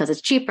city because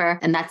it's cheaper,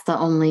 and that's the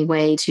only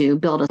way to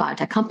build a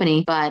biotech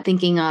company. But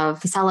thinking of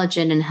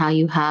Teselagen and how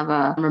you have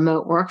a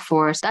remote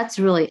workforce, that's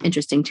really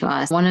interesting to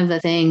us. One of the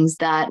things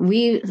that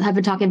we have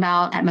been talking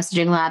about at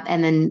Messaging Lab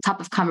and then top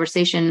of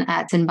conversation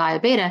at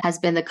SynBioBeta has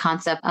been the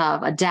concept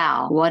of a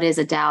DAO. What is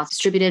a DAO?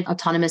 Distributed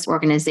Autonomous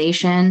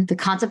Organization. The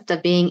concept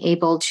of being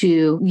able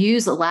to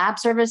use lab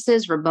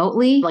services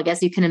remotely. I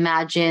guess you can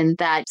imagine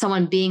that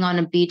someone being on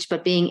a beach,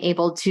 but being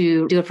able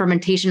to do a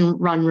fermentation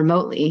run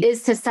remotely.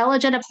 Is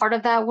Teselagen a part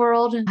of that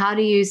world? How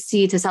do you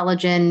see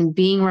Teselagen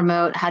being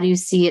remote? How do you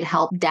see it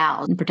help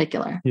DAOs in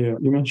particular? Yeah,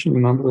 you mentioned a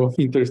number of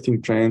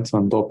interesting trends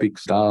and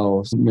topics,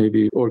 DAOs,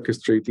 maybe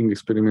orchestrating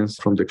experiments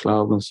from the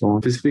cloud and so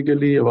on.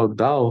 Specifically about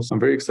DAOs, I'm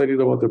very excited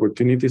about the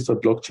opportunities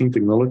that blockchain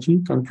technology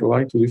can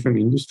provide to different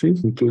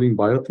industries, including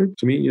biotech.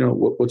 To me,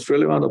 what's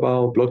relevant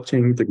about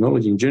blockchain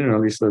technology in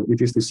general is that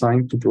it is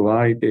designed to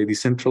provide a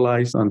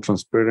decentralized and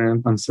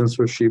transparent and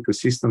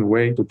censorship-resistant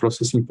way to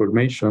process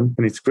information.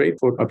 And it's great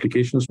for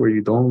applications where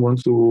you don't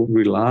want to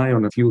rely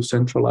on a few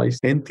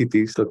centralized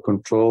entities that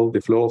control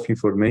the flow of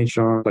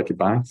information, like a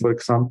bank, for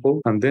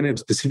example. And then it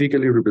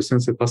specifically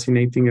represents a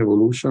fascinating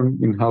evolution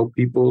in how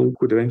people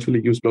could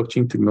eventually use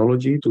blockchain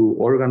technology to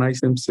organize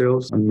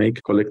themselves and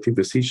make collective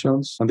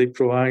decisions. And they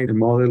provide a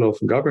model of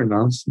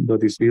governance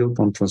that is built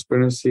on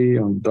transparency,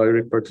 on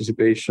direct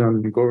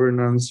participation,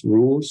 governance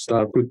rules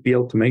that could be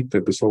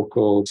automated, the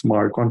so-called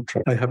smart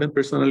contract. I haven't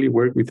personally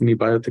worked with any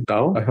biotech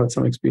DAO. I had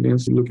some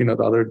experience looking at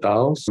other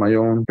DAOs, my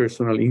own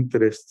personal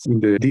interests in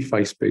the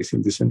DeFi space,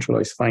 in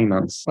decentralized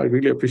finance. I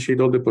really appreciate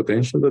all the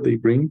potential that they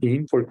bring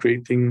in for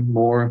creating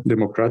more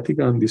democratic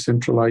and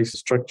decentralized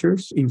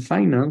structures. In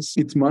finance,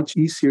 it's much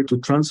easier to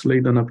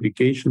translate an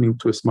application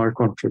into a smart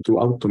contract, to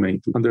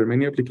automate it. And there are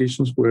many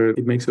applications where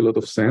it makes a lot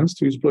of sense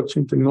to use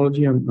blockchain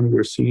technology, and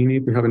we're seeing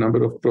it. We have a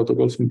number of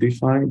protocols in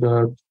DeFi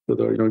that that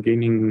are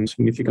gaining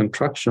significant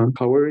traction.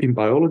 However, in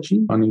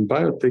biology and in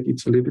biotech,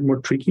 it's a little bit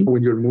more tricky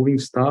when you're moving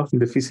stuff in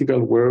the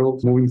physical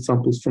world, moving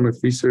samples from a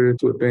freezer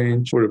to a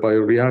bench or a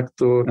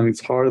bioreactor, and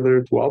it's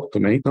harder to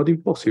automate. Not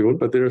impossible,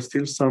 but there are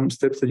still some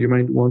steps that you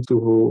might want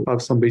to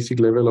have some basic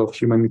level of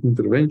human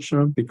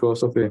intervention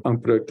because of the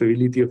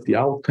unpredictability of the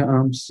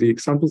outcomes. The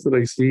examples that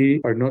I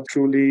see are not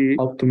truly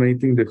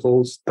automating the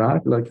whole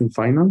stack like in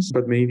finance,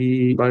 but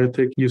maybe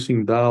biotech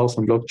using DAOs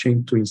and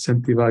blockchain to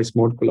incentivize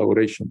more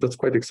collaboration. That's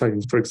quite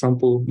exciting. For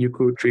example, you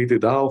could create a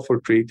DAO for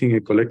creating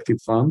a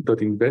collective fund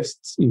that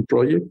invests in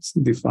projects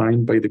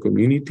defined by the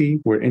community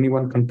where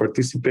anyone can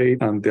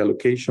participate, and the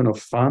allocation of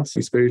funds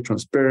is very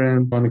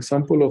transparent. One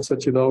example of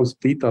such a DAO is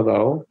Beta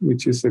DAO,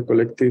 which is a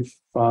collective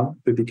fund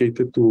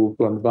dedicated to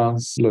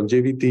advance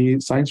longevity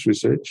science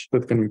research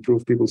that can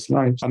improve people's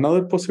lives.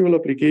 Another possible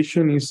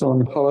application is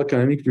on how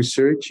academic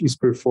research is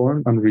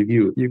performed and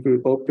reviewed. You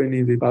could open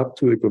it up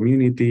to the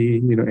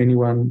community.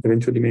 Anyone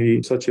eventually,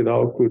 maybe such a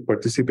DAO could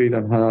participate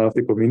and have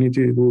the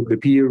community do the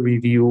peer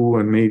review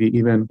and maybe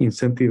even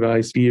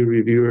incentivize peer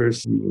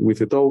reviewers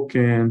with a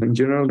token. In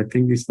general, I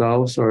think these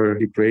DAOs are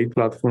a great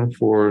platform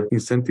for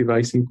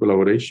incentivizing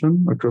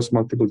collaboration across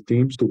multiple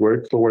teams to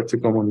work towards a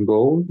common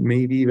goal,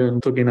 maybe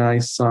even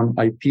tokenize some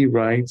IP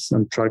rights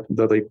and track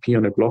that IP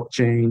on a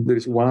blockchain. There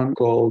is one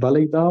called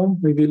Valley DAO,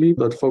 I believe,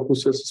 that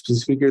focuses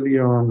specifically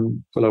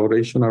on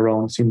collaboration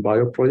around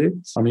SynBio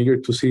projects. I'm eager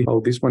to see how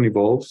this one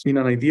evolves. In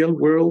an ideal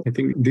world, I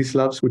think these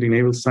labs would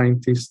enable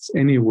scientists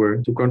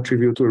anywhere to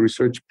contribute to a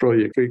research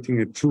project,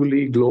 creating a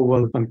truly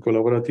global and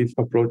collaborative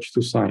approach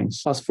to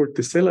science. As for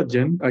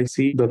Teselagen, I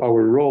see that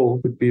our role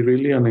would be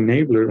really an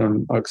enabler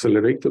and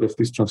accelerator of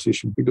this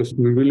transition, because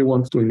we really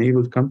want to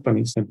enable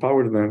companies,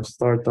 empower them,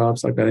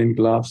 startups, academic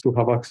labs, to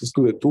have access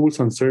to the tools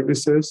and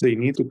services they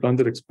need to plan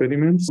their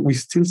experiments. We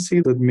still see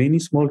that many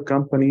small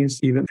companies,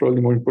 even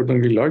probably more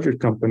importantly larger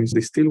companies,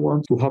 they still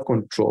want to have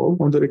control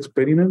on their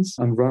experiments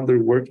and run their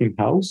work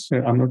in-house.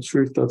 I'm not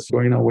sure if that's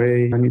going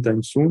away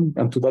anytime soon.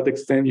 And to that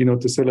extent,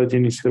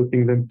 Teselagen is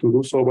helping them to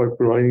do so by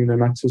providing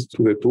them access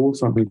to the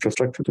tools and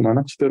infrastructure to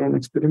manage their own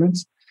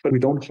experiments. But we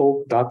don't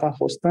hold data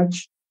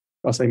hostage.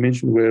 As I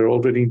mentioned, we're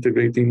already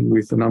integrating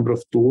with a number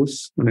of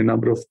tools and a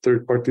number of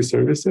third-party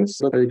services.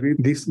 But I agree,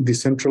 this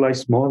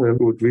decentralized model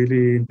would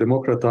really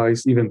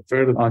democratize even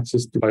further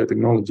access to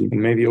biotechnology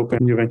and maybe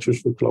open new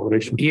ventures for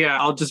collaboration. Yeah,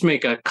 I'll just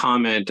make a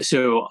comment.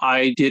 So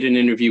I did an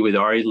interview with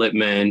Ari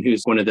Lippman,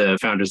 who's one of the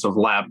founders of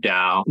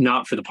LabDAO,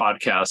 not for the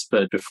podcast,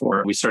 but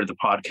before we started the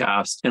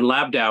podcast. And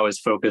LabDAO is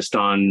focused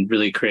on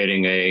really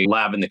creating a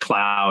lab in the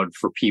cloud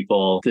for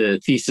people.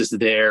 The thesis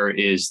there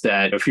is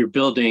that if you're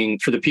building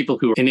for the people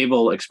who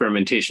enable experimentation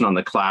on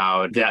the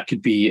cloud, that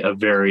could be a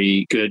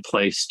very good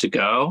place to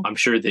go. I'm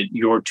sure that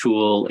your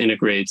tool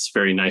integrates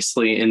very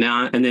nicely in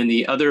that. And then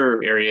the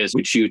other areas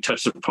which you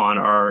touched upon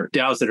are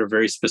DAOs that are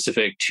very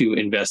specific to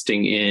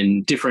investing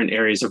in different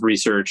areas of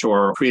research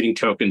or creating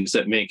tokens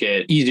that make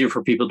it easier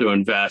for people to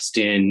invest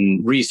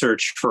in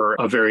research for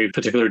a very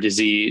particular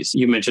disease.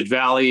 You mentioned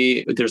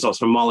Valley. There's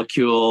also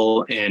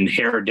Molecule, and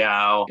Hair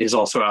DAO is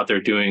also out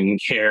there doing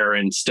hair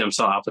and stem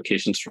cell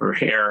applications for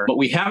hair. What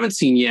we haven't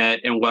seen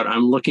yet, and what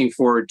I'm looking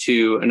forward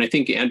to, and I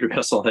think Andrew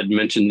Hessel had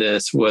mentioned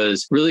this,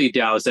 was really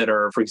DAOs that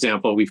are, for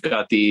example, we've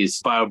got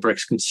these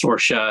BioBricks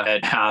consortia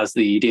that has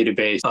the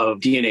database of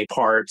DNA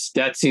parts.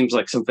 That seems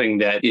like something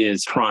that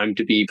is primed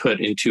to be put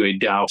into a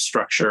DAO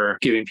structure,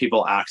 giving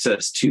people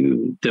access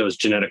to those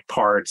genetic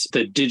parts,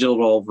 the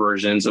digital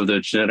versions of the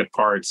genetic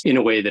parts in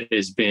a way that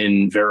has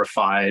been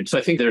verified. So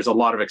I think there's a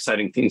lot of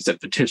exciting things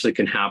that potentially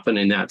can happen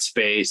in that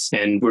space,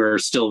 and we're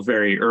still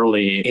very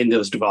early in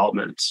those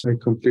developments. I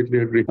completely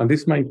agree. And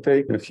this might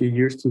take a few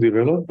years to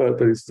develop, but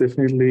there is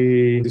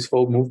definitely this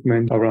whole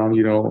movement around,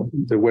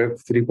 the Web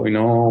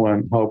 3.0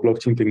 and how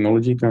blockchain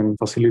technology can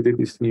facilitate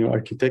this new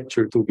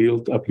architecture to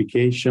build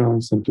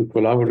applications and to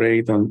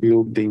collaborate and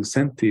build the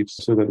incentives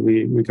so that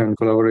we can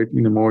collaborate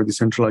in a more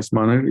decentralized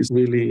manner. It's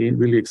really,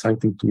 really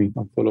exciting to me.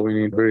 I'm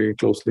following it very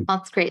closely.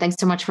 That's great. Thanks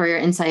so much for your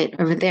insight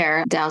over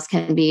there. DAOs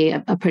can be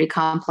a pretty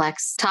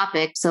complex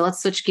topic. So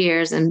let's switch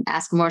gears and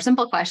ask a more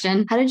simple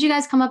question. How did you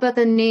guys come up with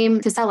the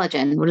name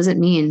Teselagen? What does it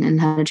mean, and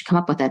how did you come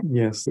up with it?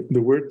 Yes,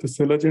 the word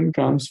Teselagen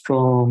comes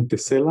from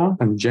Tesela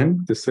and Gen.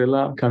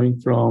 Tesela coming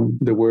from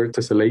the word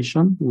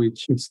tessellation,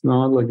 which it's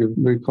not like a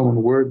very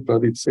common word,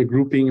 but it's a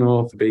grouping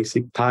of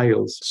basic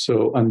tiles.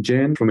 So, and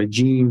Gen from a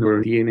gene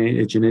or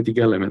DNA, a genetic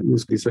element.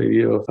 It's this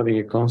idea of having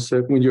a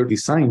concept. When you're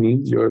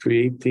designing, you're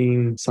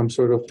creating some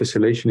sort of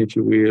tessellation, if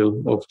you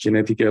will, of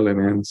genetic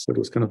elements. That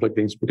was kind of like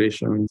the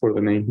inspiration for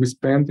the name. We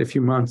spent a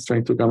few months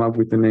trying to come up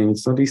with the name.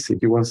 It's not easy.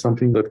 You want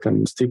something that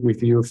can stick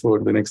with you for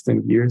the next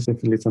 10 years.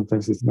 Definitely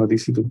sometimes it's not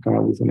easy to come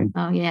up with a name.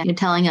 Oh yeah, it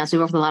telling us. We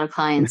work with a lot of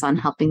clients on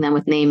helping them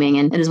with naming,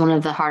 and it is one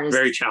of the hardest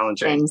very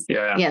challenging things.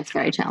 Yeah, it's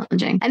very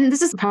challenging. And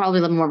this is probably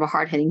a little more of a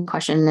hard-hitting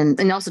question.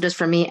 And also just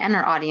for me and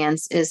our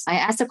audience is I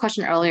asked a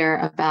question earlier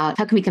about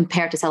how can we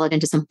compare Teselagen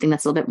to something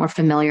that's a little bit more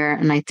familiar,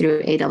 and I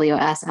threw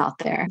AWS out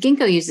there.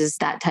 Ginkgo uses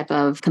that type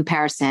of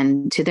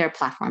comparison to their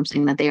platform,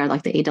 saying that they are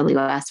like the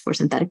AWS for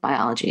synthetic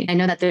biology. I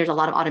know that there's a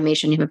lot of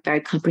automation. You have a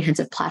very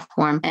comprehensive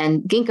platform,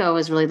 and Ginkgo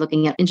is really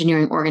looking at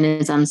engineering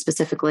organisms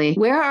specifically.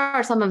 Where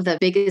are some of the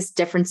biggest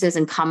differences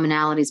and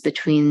commonalities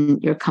between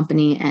your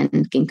company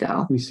and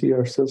Ginkgo? We see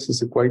ourselves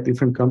as a quite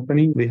different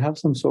company. They have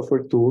some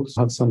software tools,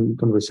 had some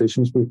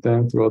conversations with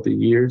them throughout the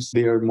years.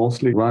 They are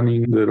mostly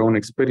running their own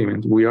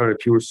experiment. We are a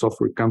pure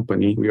software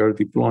company. We are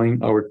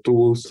deploying our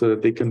tools so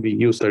that they can be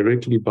used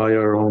directly by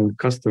our own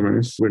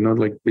customers. We're not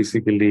like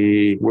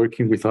basically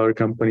working with other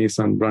companies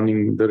and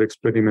running their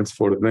experiments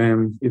for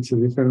them. It's a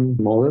different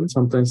model.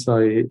 Sometimes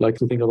I like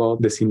to think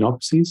about the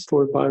synopsis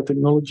for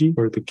biotechnology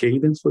or the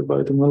cadence for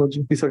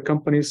biotechnology. These are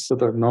companies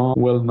that are not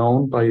well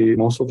known by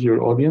most of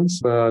your audience,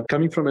 but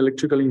coming from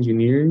electrical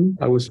engineering,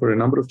 I was for a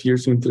number of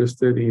years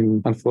interested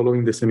in and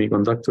following the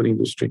semiconductor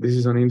industry. This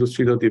is an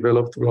industry that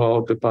developed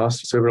throughout the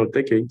past several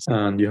decades,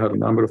 and you have a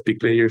number of big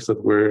players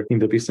that were in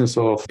the business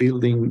of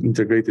building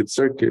integrated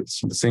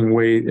circuits, the same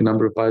way a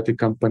number of biotech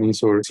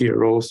companies or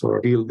CROs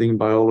are building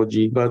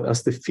biology. But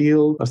as the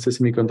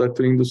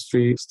semiconductor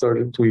industry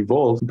started to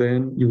evolve,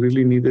 then you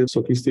really needed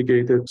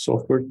sophisticated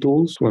software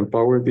tools to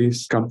empower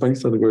these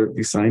companies that were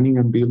designing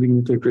and building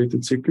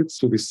integrated circuits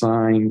to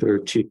design their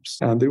chips.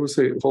 And there was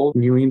a whole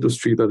new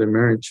industry that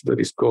emerged that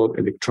is called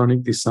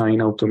electronic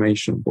design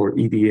automation, or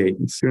EDA.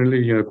 It's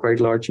currently a quite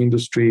large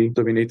industry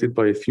dominated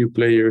by a few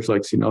players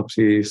like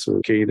Synopsys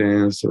or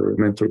Cadence or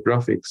Mentor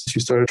Graphics. As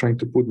you started trying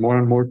to put more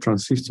and more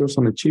transistors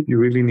on a chip, you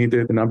really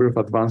needed a number of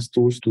advanced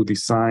tools to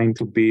design,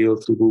 to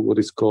build, to do what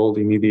is called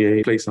in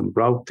EDA, place some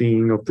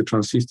routing of the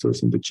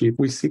transistors in the chip.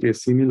 We see a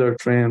similar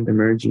trend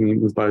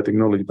emerging with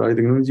biotechnology.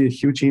 Biotechnology is a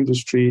huge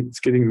industry. It's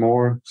getting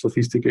more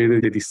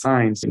sophisticated. The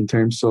designs in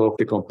terms of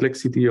the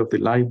complexity of the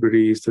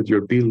libraries that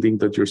you're building,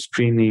 that you're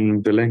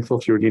screening, the length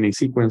of your DNA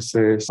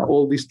sequences,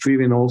 all this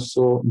driven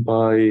also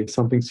by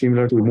something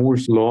similar to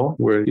Moore's law,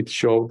 where it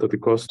showed that the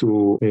cost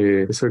to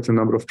a certain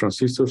number of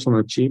transistors on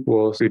a chip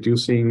was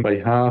reducing by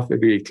half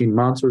every 18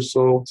 months or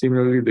so.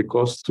 Similarly, the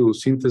cost to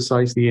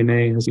synthesize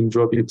DNA has been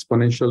dropping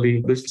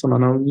exponentially. There's some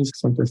analogies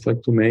sometimes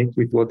like to make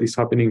with what is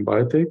happening in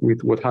biotech,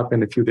 with what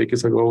happened a few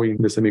decades ago in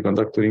the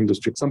semiconductor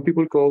industry. Some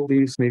people call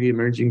this maybe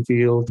emerging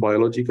field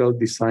biological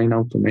design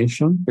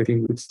automation. I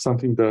think it's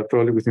something that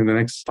probably within the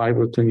next 5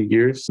 or 20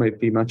 years might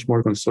be much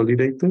more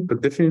consolidated.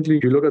 But definitely,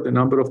 if you look at the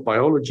number of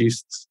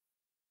biologists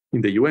in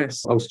the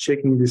US, I was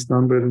checking this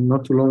number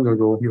not too long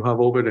ago. You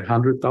have over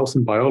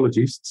 100,000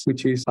 biologists,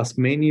 which is as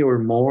many or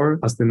more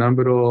as the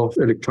number of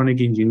electronic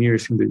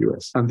engineers in the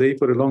US. And they,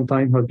 for a long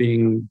time, have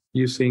been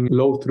using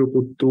low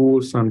throughput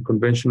tools and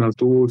conventional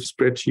tools,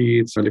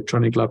 spreadsheets,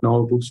 electronic lab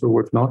notebooks or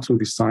whatnot to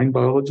design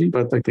biology.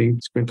 But I think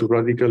it's going to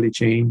radically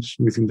change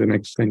within the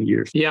next 10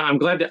 years. Yeah, I'm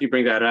glad that you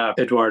bring that up,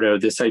 Eduardo,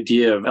 this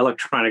idea of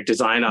electronic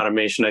design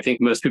automation. I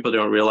think most people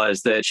don't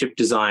realize that chip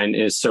design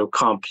is so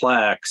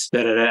complex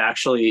that it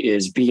actually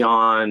is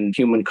beyond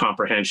human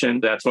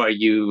comprehension. That's why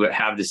you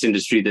have this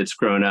industry that's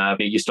grown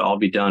up. It used to all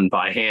be done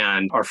by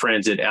hand. Our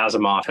friends at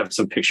Asimov have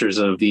some pictures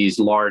of these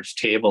large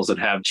tables that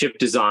have chip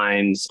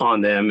designs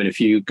on them. And if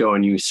you go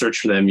and you search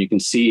for them, you can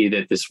see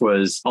that this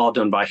was all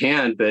done by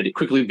hand, but it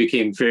quickly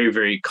became very,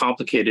 very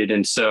complicated.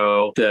 And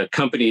so the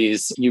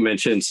companies you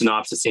mentioned,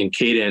 Synopsys and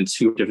Cadence,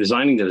 who are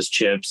designing those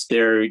chips,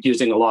 they're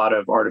using a lot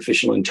of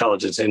artificial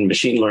intelligence and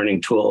machine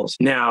learning tools.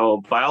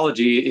 Now,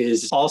 biology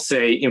is, I'll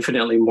say,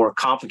 infinitely more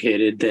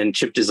complicated than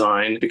chip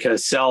design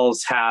because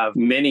cells have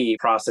many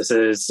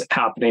processes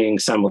happening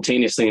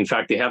simultaneously. In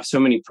fact, they have so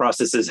many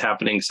processes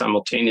happening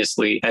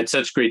simultaneously at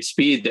such great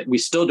speed that we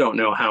still don't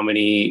know how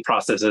many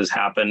processes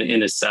happen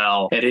in a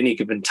cell at any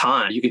given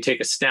time. You can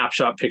take a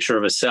snapshot picture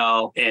of a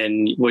cell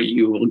and what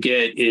you will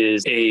get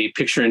is a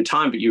picture in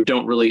time, but you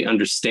don't really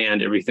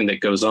understand everything that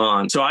goes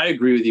on. So I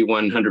agree with you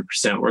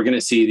 100%. We're going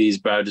to see these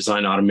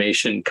biodesign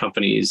automation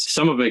companies.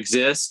 Some of them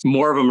exist.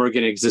 More of them are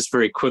going to exist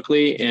very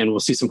quickly, and we'll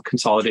see some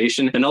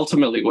consolidation. And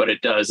ultimately what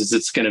it does is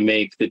it's going to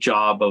make the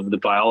job of the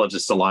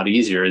biologist a lot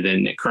easier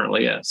than it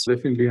currently is.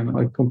 Definitely. And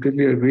I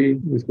completely agree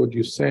with what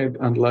you said.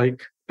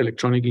 Unlike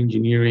electronic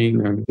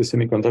engineering and the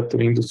semiconductor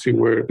industry,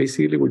 where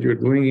basically what you're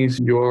doing is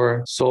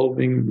you're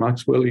solving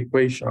Maxwell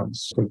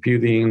equations,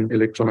 computing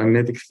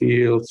electromagnetic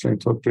fields, trying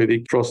to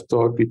predict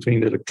crosstalk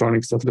between the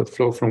electronics that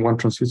flow from one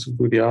transistor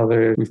to the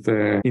other, with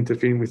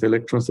interfering with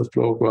electrons that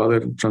flow to other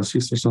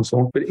transistors and so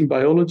on. But in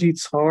biology,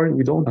 it's hard.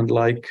 We don't,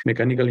 unlike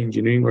mechanical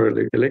engineering or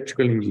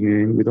electrical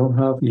engineering, we don't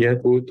have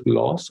yet good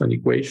laws and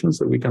equations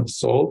that we can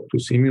solve to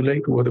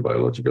simulate what a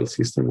biological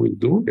system will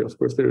do. Of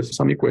course, there's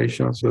some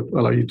equations that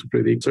allow you to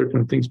predict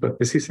certain things things, but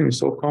the system is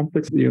so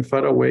complex, you're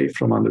far away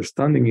from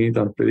understanding it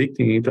and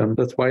predicting it. And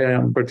that's why I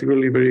am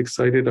particularly very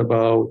excited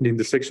about the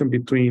intersection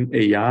between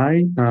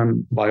AI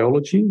and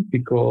biology,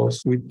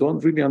 because we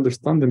don't really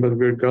understand them, but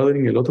we're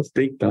gathering a lot of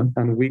data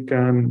and we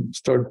can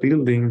start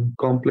building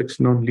complex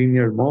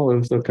nonlinear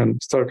models that can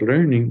start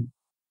learning.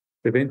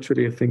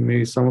 Eventually, I think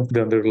maybe some of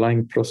the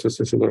underlying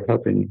processes that are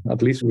happening,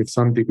 at least with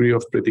some degree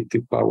of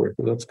predictive power.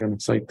 So that's an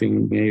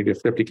exciting area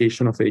of the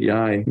application of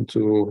AI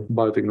into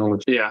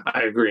biotechnology. Yeah,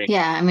 I agree.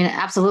 Yeah, I mean,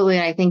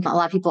 absolutely. I think a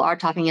lot of people are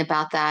talking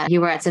about that.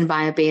 You were at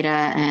SynBio Beta,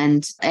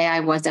 and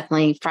AI was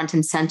definitely front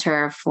and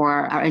center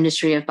for our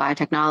industry of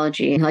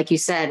biotechnology. And like you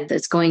said,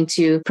 it's going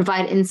to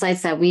provide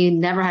insights that we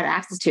never had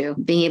access to,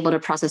 being able to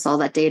process all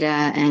that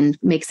data and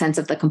make sense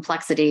of the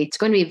complexity. It's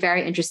going to be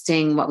very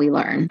interesting what we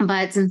learn.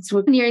 But since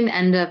we're nearing the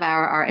end of our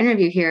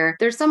interview here,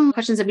 there's some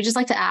questions that we just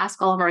like to ask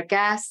all of our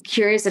guests.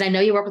 Curious, and I know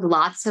you work with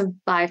lots of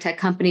biotech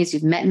companies.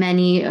 You've met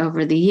many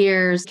over the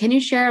years. Can you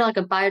share like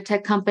a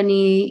biotech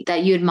company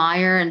that you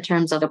admire in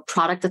terms of a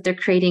product that they're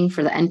creating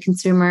for the end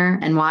consumer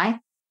and why?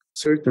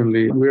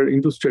 Certainly. We're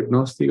industry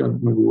agnostic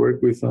and we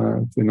work with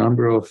a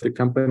number of the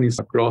companies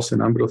across a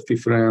number of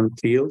different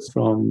fields,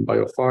 from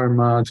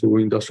biopharma to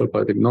industrial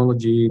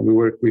biotechnology. We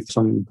work with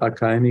some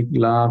academic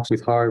labs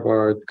with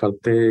Harvard,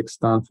 Caltech,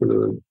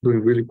 Stanford, doing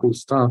really cool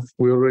stuff.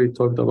 We already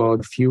talked about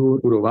a few,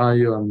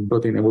 Urobio and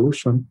Protein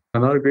Evolution.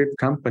 Another great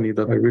company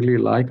that I really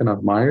like and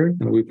admire,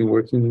 and we've been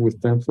working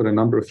with them for a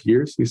number of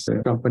years, is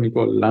a company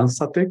called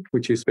LanzaTech,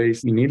 which is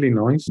based in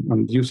Illinois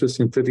and uses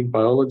synthetic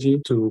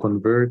biology to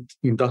convert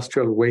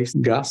industrial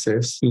waste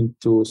gases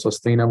into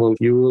sustainable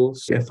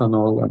fuels,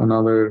 ethanol, and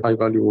other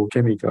high-value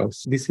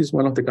chemicals. This is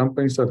one of the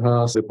companies that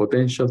has the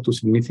potential to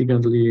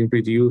significantly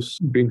reduce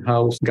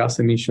greenhouse gas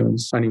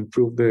emissions and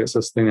improve the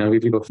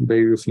sustainability of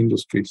various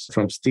industries,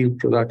 from steel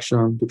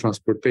production to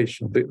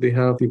transportation. They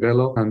have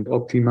developed and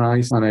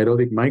optimized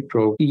anaerobic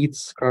microbe,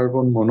 eats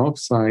carbon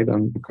monoxide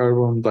and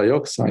carbon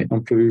dioxide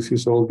and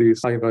produces all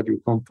these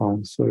high-value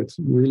compounds. So it's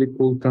a really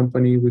cool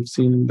company. We've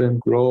seen them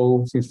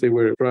grow since they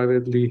were a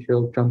privately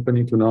held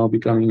company to now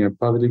becoming a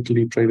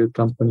publicly traded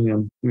company.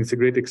 And it's a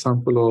great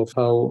example of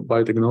how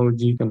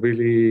biotechnology can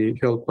really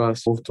help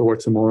us move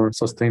towards a more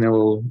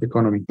sustainable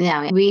economy.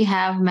 Yeah, we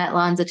have met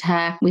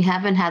LanzaTech. We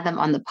haven't had them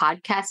on the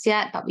podcast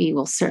yet, but we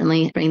will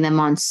certainly bring them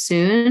on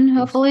soon,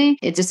 hopefully.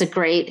 It's just a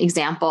great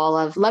example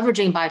of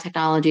leveraging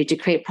biotechnology to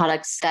create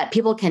products that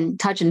people can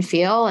touch and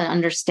feel and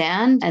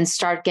understand and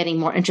start getting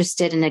more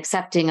interested and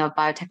accepting of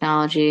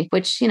biotechnology,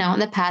 which, in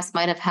the past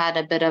might have had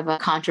a bit of a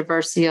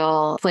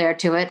controversial flair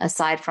to it,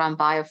 aside from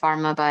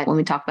biopharma. But when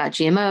we talk about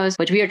GMOs,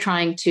 which we are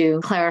trying to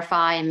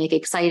clarify and make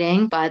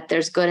exciting, but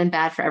there's good and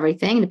bad for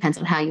everything. It depends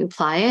on how you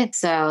apply it.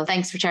 So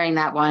thanks for sharing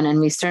that one. And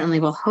we certainly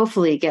will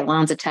hopefully get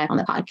LanzaTech on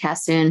the podcast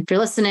soon. If you're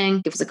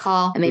listening, give us a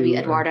call. And maybe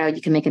Eduardo,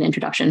 you can make an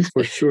introduction.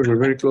 For sure. We're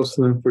very close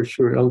to them, for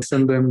sure. I'll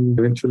send them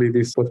eventually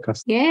this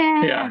podcast.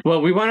 Yeah.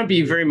 Well, we want to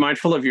be very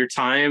mindful of your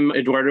time.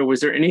 Eduardo, was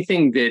there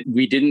anything that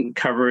we didn't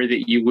cover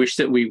that you wish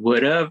that we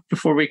would have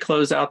before we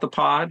close out the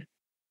pod?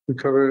 We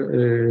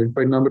cover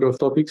quite a number of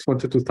topics.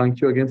 Wanted to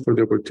thank you again for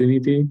the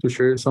opportunity to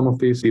share some of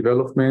these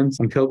developments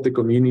and help the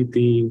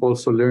community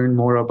also learn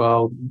more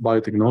about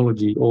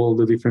biotechnology, all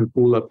the different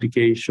cool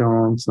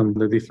applications and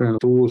the different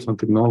tools and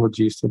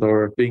technologies that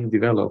are being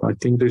developed. I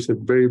think there's a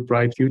very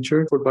bright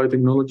future for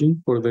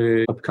biotechnology for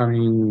the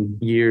upcoming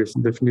years,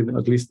 definitely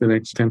at least the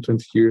next 10,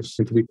 20 years.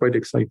 It will be quite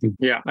exciting.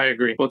 Yeah, I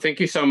agree. Well, thank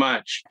you so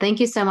much. Thank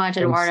you so much,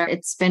 Eduardo.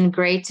 It's been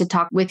great to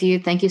talk with you.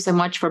 Thank you so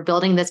much for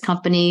building this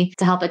company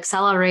to help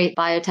accelerate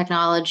biotechnology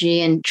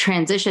and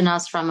transition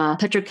us from a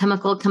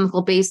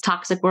chemical-based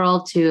toxic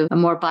world to a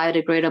more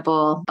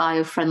biodegradable,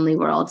 bio-friendly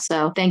world.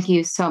 So thank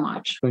you so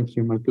much. Thank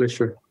you. My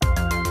pleasure.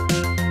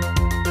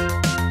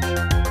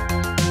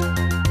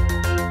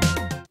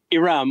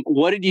 Erum,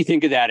 what did you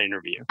think of that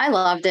interview? I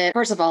loved it.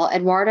 First of all,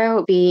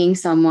 Eduardo being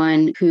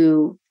someone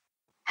who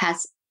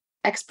has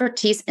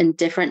expertise in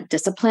different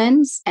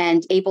disciplines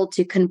and able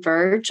to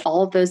converge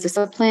all of those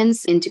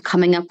disciplines into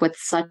coming up with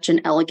such an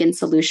elegant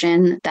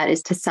solution that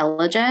is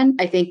Teselagen.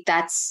 I think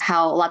that's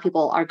how a lot of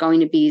people are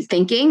going to be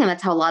thinking. And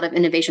that's how a lot of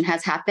innovation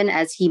has happened.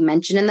 As he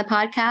mentioned in the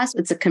podcast,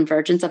 it's a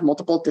convergence of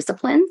multiple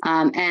disciplines.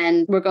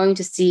 And we're going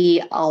to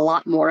see a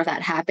lot more of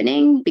that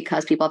happening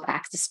because people have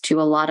access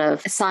to a lot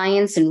of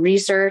science and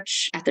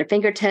research at their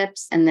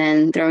fingertips. And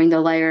then throwing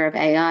the layer of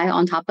AI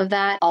on top of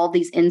that, all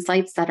these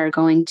insights that are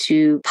going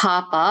to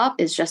pop up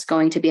is just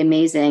going to be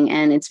amazing.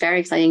 And it's very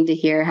exciting to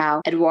hear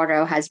how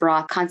Eduardo has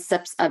brought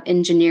concepts of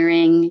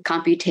engineering,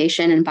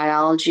 computation, and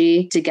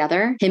biology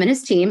together. Him and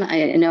his team.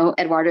 I know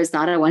Eduardo is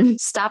not a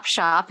one-stop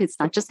shop. It's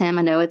not just him.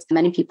 I know it's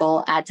many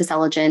people at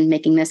Teselagen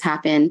making this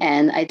happen.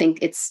 And I think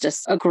it's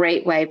just a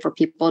great way for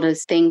people to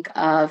think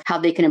of how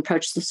they can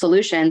approach the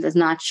solutions as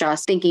not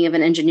just thinking of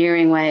an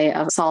engineering way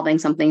of solving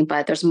something,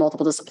 but there's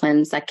multiple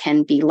disciplines that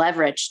can be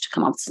leveraged to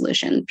come up with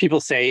solutions. People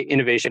say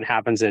innovation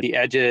happens at the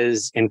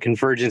edges, and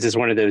convergence is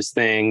one of those those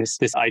things.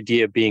 This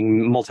idea of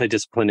being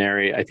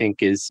multidisciplinary, I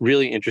think, is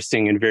really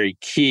interesting and very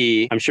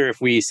key. I'm sure if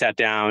we sat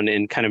down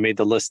and kind of made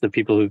the list of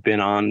people who've been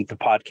on the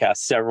podcast,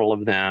 several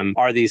of them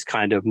are these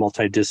kind of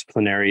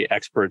multidisciplinary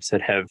experts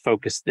that have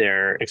focused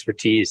their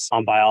expertise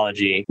on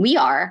biology. We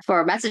are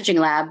for Messaging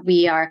Lab.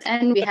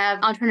 And we have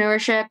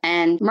entrepreneurship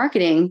and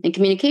marketing and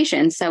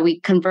communication. So we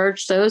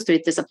converge those three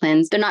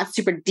disciplines. They're not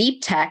super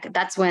deep tech.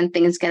 That's when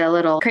things get a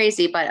little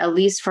crazy. But at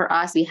least for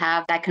us, we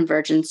have that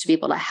convergence to be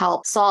able to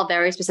help solve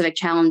very specific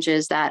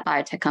challenges that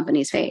biotech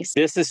companies face.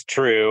 This is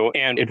true.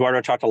 And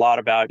Eduardo talked a lot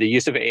about the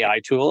use of AI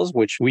tools,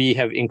 which we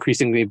have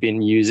increasingly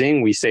been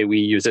using. We say we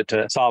use it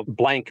to solve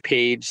blank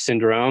page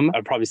syndrome.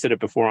 I've probably said it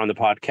before on the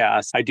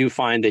podcast. I do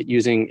find that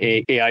using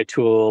an AI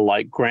tool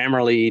like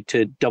Grammarly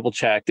to double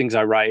check things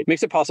I write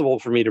makes it possible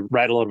for me to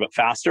write a little bit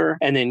faster,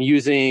 and then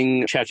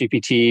using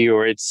ChatGPT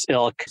or its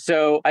ilk.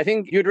 So I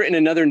think you'd written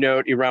another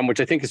note, Erum, which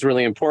I think is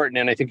really important,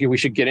 and I think we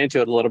should get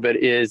into it a little bit,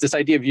 is this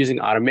idea of using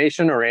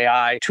automation or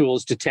AI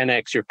tools to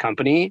 10x your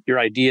company, your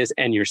ideas,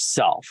 and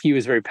yourself. He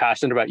was very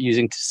passionate about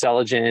using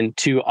Teselagen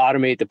to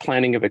automate the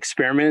planning of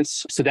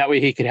experiments, so that way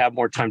he could have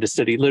more time to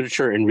study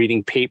literature and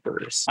reading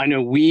papers. I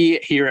know we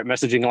here at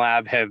Messaging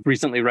Lab have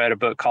recently read a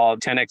book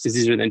called 10x is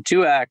easier than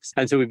 2x,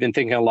 and so we've been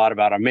thinking a lot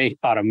about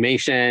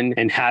automation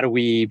and how do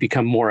we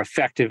become more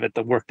effective at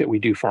the work that we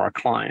do for our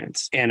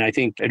clients. And I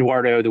think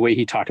Eduardo, the way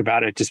he talked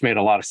about it just made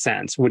a lot of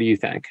sense. What do you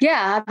think?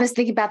 Yeah, I was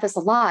thinking about this a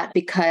lot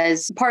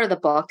because part of the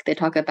book, they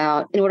talk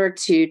about in order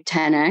to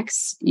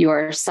 10x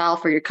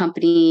yourself or your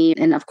company,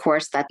 and of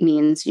course that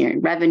means your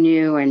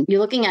revenue, and you're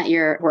looking at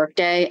your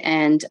workday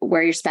and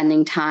where you're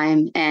spending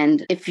time.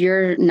 And if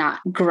you're not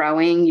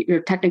growing,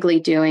 you're technically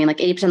doing like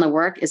 80% of the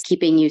work is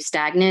keeping you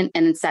stagnant,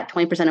 and it's that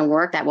 20% of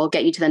work that will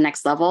get you to the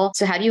next level.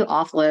 So how do you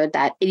offload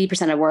that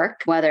 80% of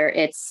work, whether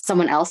it's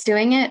someone else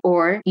doing it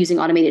or using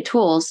automated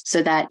tools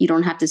so that you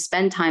don't have to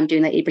spend time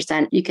doing that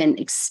 80%, you can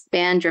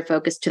expand your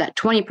focus to that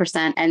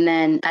 20%, and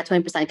then that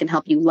 20% can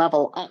help you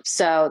level up.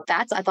 So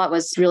that's, I thought,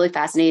 was really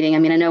fascinating. I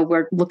mean, I know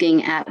we're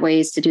looking at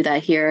ways to do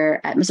that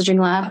here at Messaging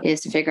Lab,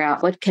 is to figure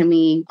out what can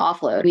we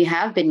offload. We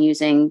have been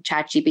using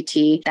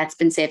ChatGPT. That's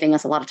been saving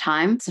us a lot of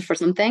time. So for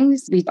some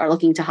things, we are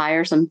looking to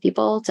hire some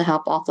people to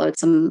help offload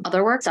some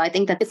other work. So I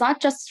think that it's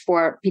not just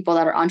for people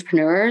that are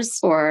entrepreneurs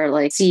or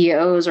like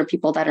CEOs or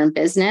people that are in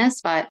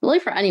business, but really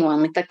for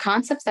anyone. Like the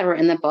concepts that were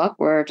in the book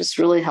were just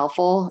really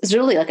helpful. It's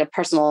really like a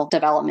personal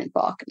development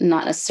book,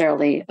 not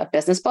necessarily a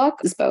business book.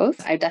 It's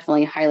both. I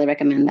definitely highly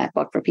recommend that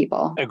book for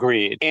people.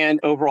 Agreed. And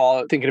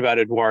overall, thinking about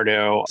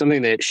Eduardo,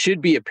 something that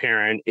should be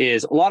apparent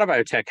is a lot of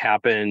biotech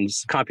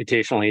happens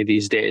computationally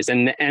these days.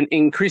 And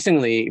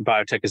increasingly,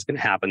 biotech is going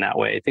to happen that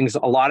way.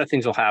 A lot of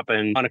things will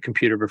happen on a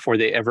computer before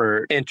they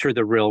ever enter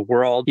the real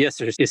world. Yes,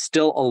 there is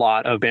still a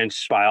lot of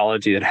bench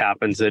biology that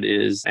happens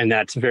and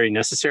that's very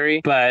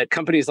necessary. But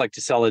companies like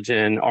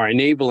Teselagen are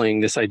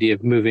enabling this idea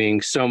of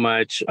moving so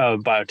much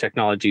of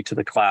biotechnology to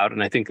the cloud.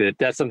 And I think that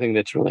that's something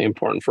that's really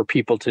important for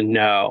people to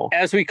know.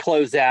 As we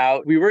close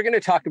out, we were going to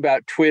talk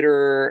about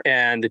Twitter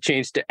and the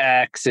change to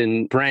X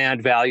and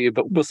brand value,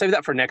 but we'll save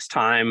that for next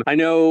time. I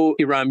know,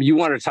 Erum, you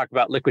wanted to talk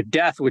about Liquid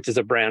Death, which is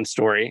a brand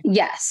story.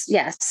 Yes.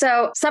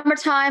 So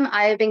summertime,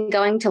 I've been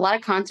going to a lot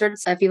of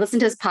concerts. If you listen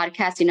to this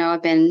podcast, you know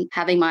I've been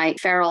having my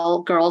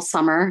feral girl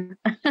summer.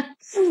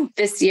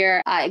 This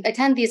year, I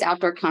attend these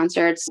outdoor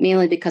concerts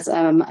mainly because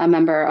I'm a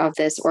member of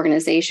this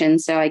organization.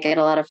 So I get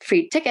a lot of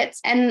free tickets.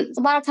 And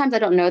a lot of times I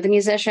don't know the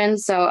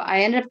musicians. So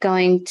I ended up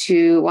going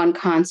to one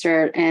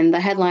concert, and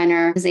the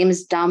headliner, his name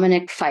is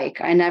Dominic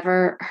Fike. I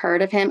never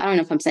heard of him. I don't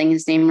know if I'm saying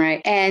his name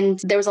right. And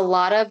there was a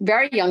lot of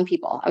very young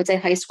people, I would say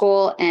high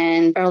school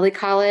and early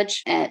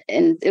college. And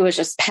it was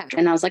just packed.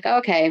 And I was like,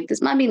 okay,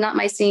 this might be not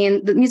my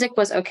scene. The music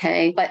was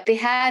okay, but they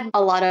had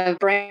a lot of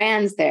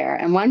brands there.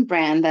 And one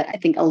brand that I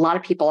think a lot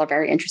of people are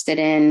very interested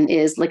in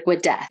is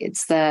Liquid Death.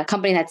 It's the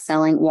company that's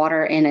selling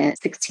water in a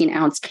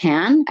 16-ounce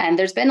can. And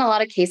there's been a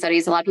lot of case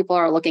studies. A lot of people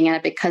are looking at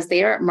it because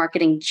they are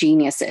marketing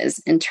geniuses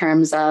in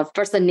terms of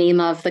first the name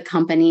of the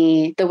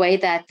company, the way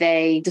that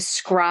they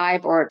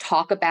describe or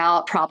talk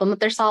about problem that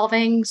they're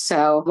solving.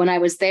 So when I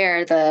was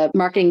there, the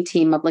marketing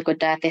team of Liquid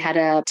Death, they had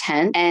a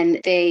tent and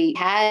they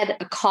had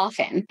a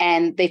coffin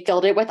and they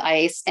filled it with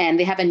ice, and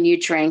they have a new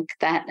drink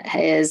that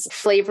is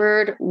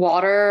flavored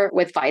water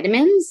with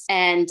vitamins.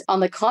 And on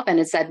the coffin,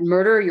 it said,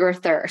 "Murder your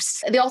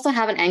thirst." They also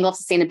have an angle of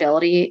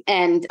sustainability.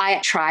 And I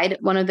tried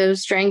one of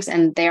those drinks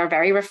and they are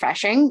very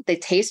refreshing. They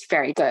taste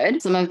very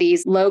good. Some of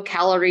these low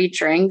calorie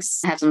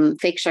drinks have some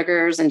fake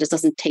sugars and just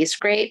doesn't taste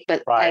great.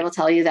 But right. I will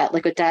tell you that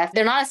Liquid Death,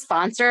 they're not a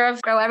sponsor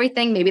of Grow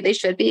Everything. Maybe they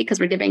should be because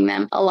we're giving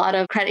them a lot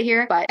of credit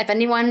here. But if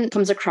anyone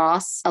comes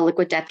across a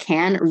Liquid Death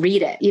can,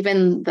 read it.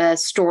 Even the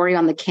story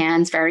on the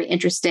can is very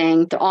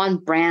interesting. They're on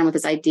brand with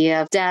this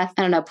idea of death.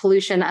 I don't know,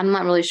 pollution. I'm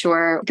not really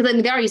sure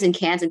because they are using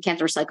cans and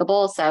cans are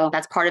recyclable. So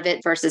that's part of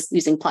it versus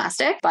using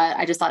plastic. But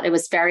I just thought it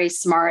was very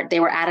smart. They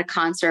were at a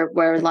concert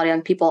where a lot of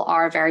young people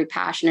are very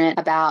passionate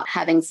about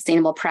having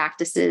sustainable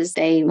practices.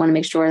 They want to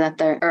make sure that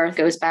the earth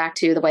goes back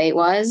to the way it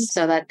was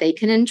so that they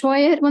can enjoy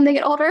it when they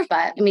get older.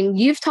 But I mean,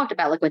 you've talked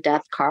about Liquid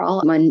Death,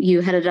 Karl, when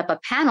you had headed up a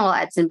panel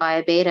at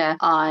Synbio Beta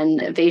on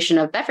innovation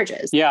of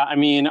beverages. Yeah, I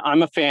mean,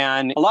 I'm a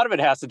fan. A lot of it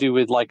has to do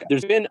with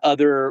there's been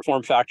other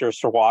form factors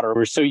for water.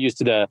 We're so used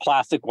to the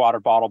plastic water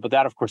bottle, but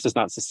that, of course, is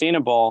not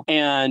sustainable.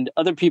 And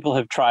other people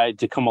have tried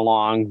to come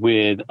along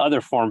with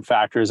other form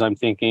factors. I'm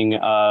thinking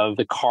of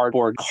the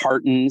cardboard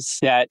cartons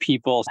that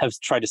people have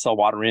tried to sell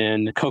water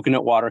in.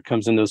 Coconut water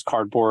comes in those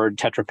cardboard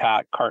Tetra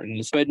Pak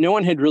cartons, but no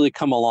one had really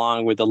come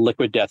along with the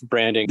liquid death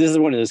branding. This is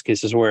one of those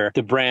cases where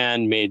the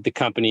brand made the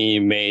company,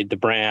 made the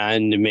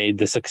brand, made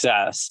the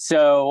success.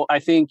 So I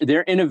think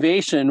their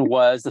innovation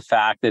was the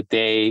fact that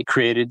they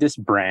created this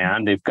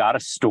brand. They've got a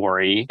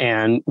story.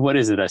 And what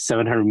is it, a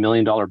 $700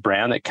 million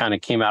brand that kind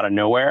of came out of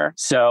nowhere?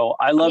 So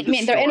I love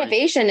their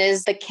innovation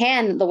is the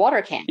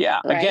water can. Yeah.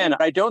 Right? Again,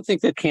 I don't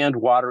think that canned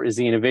water is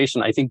the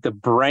innovation. I think the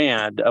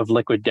brand of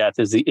liquid death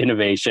is the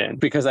innovation,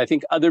 because I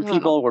think other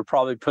people were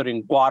probably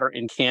putting water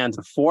in cans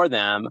before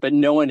them, but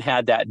no one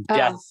had that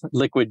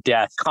liquid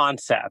death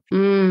concept.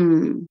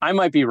 I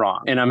might be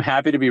wrong, and I'm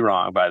happy to be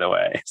wrong, by the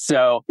way.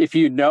 So if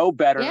you know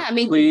better,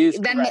 please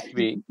correct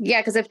me.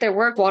 Yeah, because if there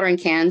were water in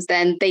cans,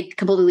 then they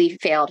completely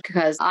failed,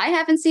 because I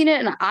haven't seen it,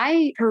 and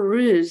I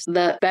peruse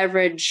the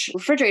beverage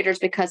refrigerators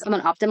because I'm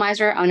an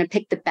optimizer. I want to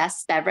pick the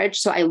best beverage,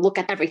 so I look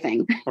at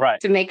everything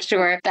to make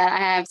sure that I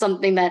have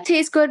something that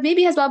tastes good,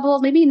 maybe has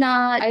bubbles, maybe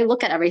not. I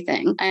look at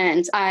everything,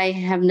 and I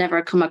have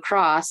never come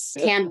across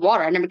canned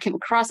water. I never came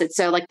across it.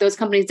 So those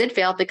companies did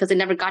fail because they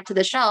never got to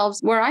the shelves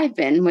where I've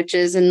been, which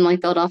is in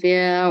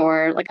Philadelphia,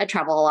 or I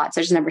travel a lot,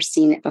 so I've just never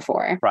seen it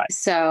before. Right.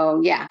 So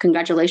yeah,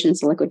 congratulations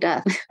to Liquid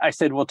Death. I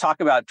said we'll talk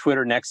about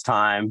Twitter next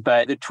time,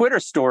 but the Twitter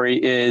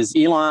story is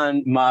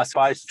Elon Musk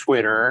buys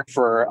Twitter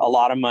for a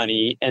lot of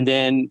money, and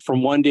then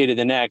from one day to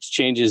the next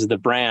changes the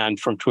brand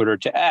from Twitter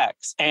to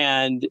X.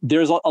 And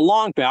there's a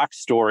long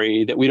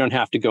backstory that we don't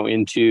have to go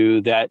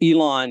into, that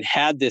Elon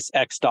had this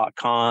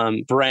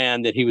X.com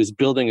brand that he was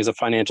building as a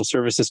financial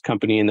services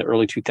company in the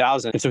early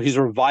 2000s. And so he's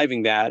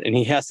reviving that, and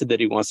he has said that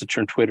he wants to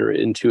turn Twitter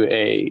into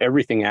a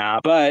everything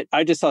app. But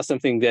I just saw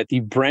something that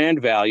the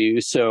brand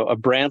value, so a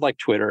brand like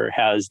Twitter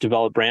has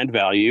developed brand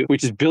value,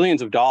 which is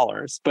billions of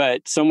dollars.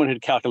 But someone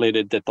had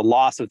calculated that the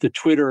loss of the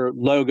Twitter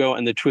logo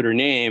and the Twitter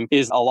name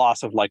is a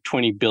loss of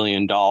 $20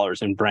 billion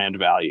in brand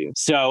value.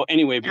 So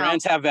anyway,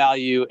 brands have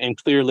value, and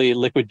clearly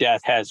Liquid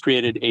Death has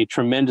created a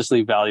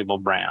tremendously valuable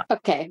brand.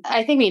 Okay.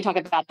 I think we need to talk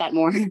about that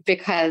more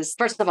because,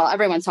 first of all,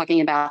 everyone's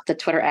talking about the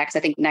Twitter X. I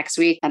think next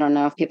week, I don't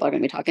know if people are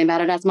going to be talking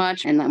about it as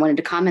much. And I wanted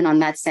to comment on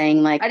that,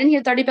 saying I didn't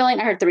hear 30 billion.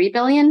 I heard 3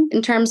 billion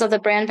in terms of the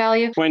brand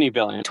value. 20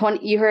 billion.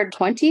 20. You heard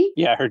 20?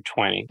 Yeah, I heard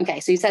 20. Okay.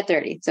 So you said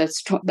 30. So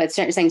but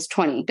you're saying it's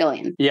 20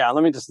 billion. Yeah.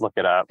 Let me just look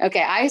it up.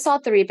 Okay. I saw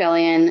 3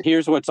 billion.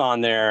 Here's what's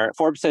on there.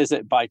 Forbes says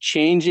that by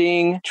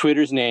changing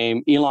Twitter's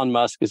name, Elon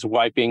Musk is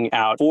wiping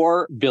out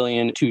 4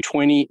 billion to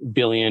 20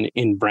 billion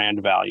in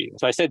brand value.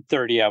 So I said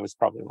 30. I was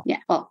probably wrong. Yeah.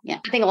 Well, yeah.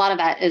 I think a lot of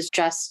that is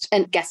just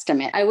a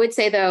guesstimate. I would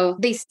say, though,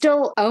 they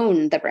still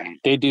own the brand.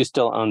 They do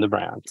still own the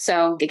brand.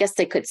 So I guess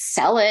they could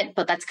sell it,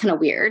 but that's kind of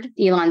weird.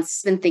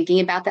 Elon's been thinking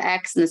about the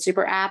X and the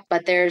super app,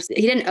 but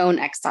he didn't own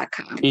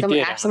X.com.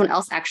 Someone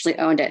else actually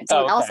owned it.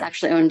 Someone else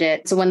actually owned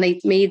it. So when they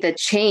made the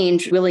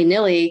change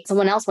willy-nilly,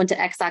 someone else went to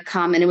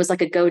X.com, and it was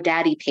like a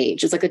GoDaddy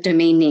page. It's like a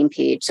domain name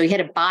page. So he had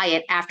to buy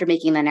it after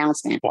making the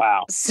announcement.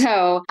 Wow.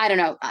 So I don't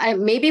know.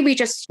 Maybe we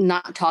just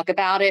not talk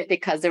about it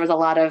because there was a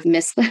lot of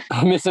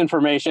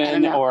misinformation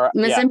and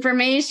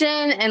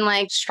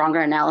stronger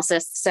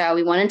analysis. So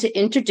we wanted to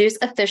introduce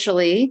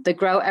officially the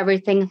Grow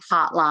Everything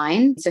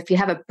hotline. So if you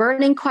have a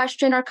burning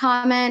question or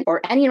comment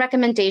or any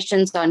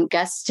recommendations on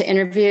guests to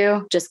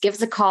interview, just give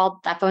us a call.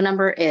 That phone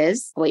number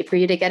is, wait for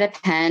you to get a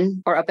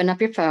pen or open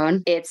up your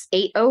phone. It's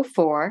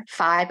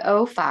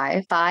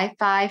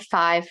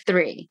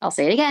 804-505-5553. I'll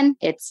say it again.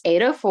 It's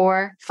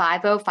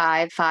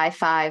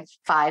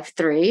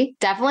 804-505-5553.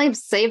 Definitely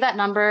save that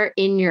number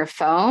in your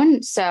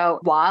phone. So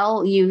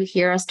while you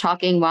hear us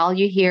talking, while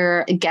you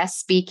hear a guest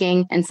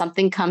speaking and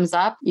something comes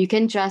up, you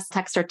can just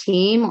text our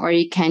team or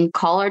you can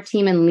call our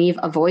team and leave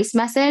a voice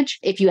message.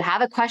 If you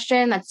have a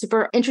question that's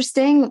super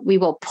interesting, we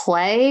will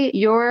play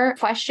your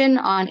question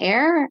on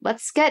air.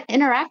 Let's get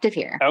interactive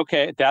here.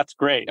 Okay, that's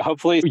great.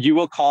 Hopefully you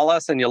will call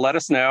us and you'll let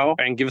us know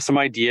and give us some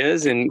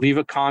ideas and leave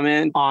a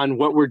comment on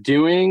what we're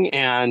doing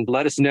and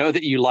let us know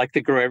that you like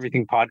the Grow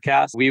Everything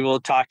podcast. We will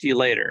talk to you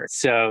later.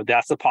 So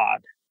that's the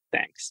pod.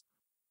 Thanks.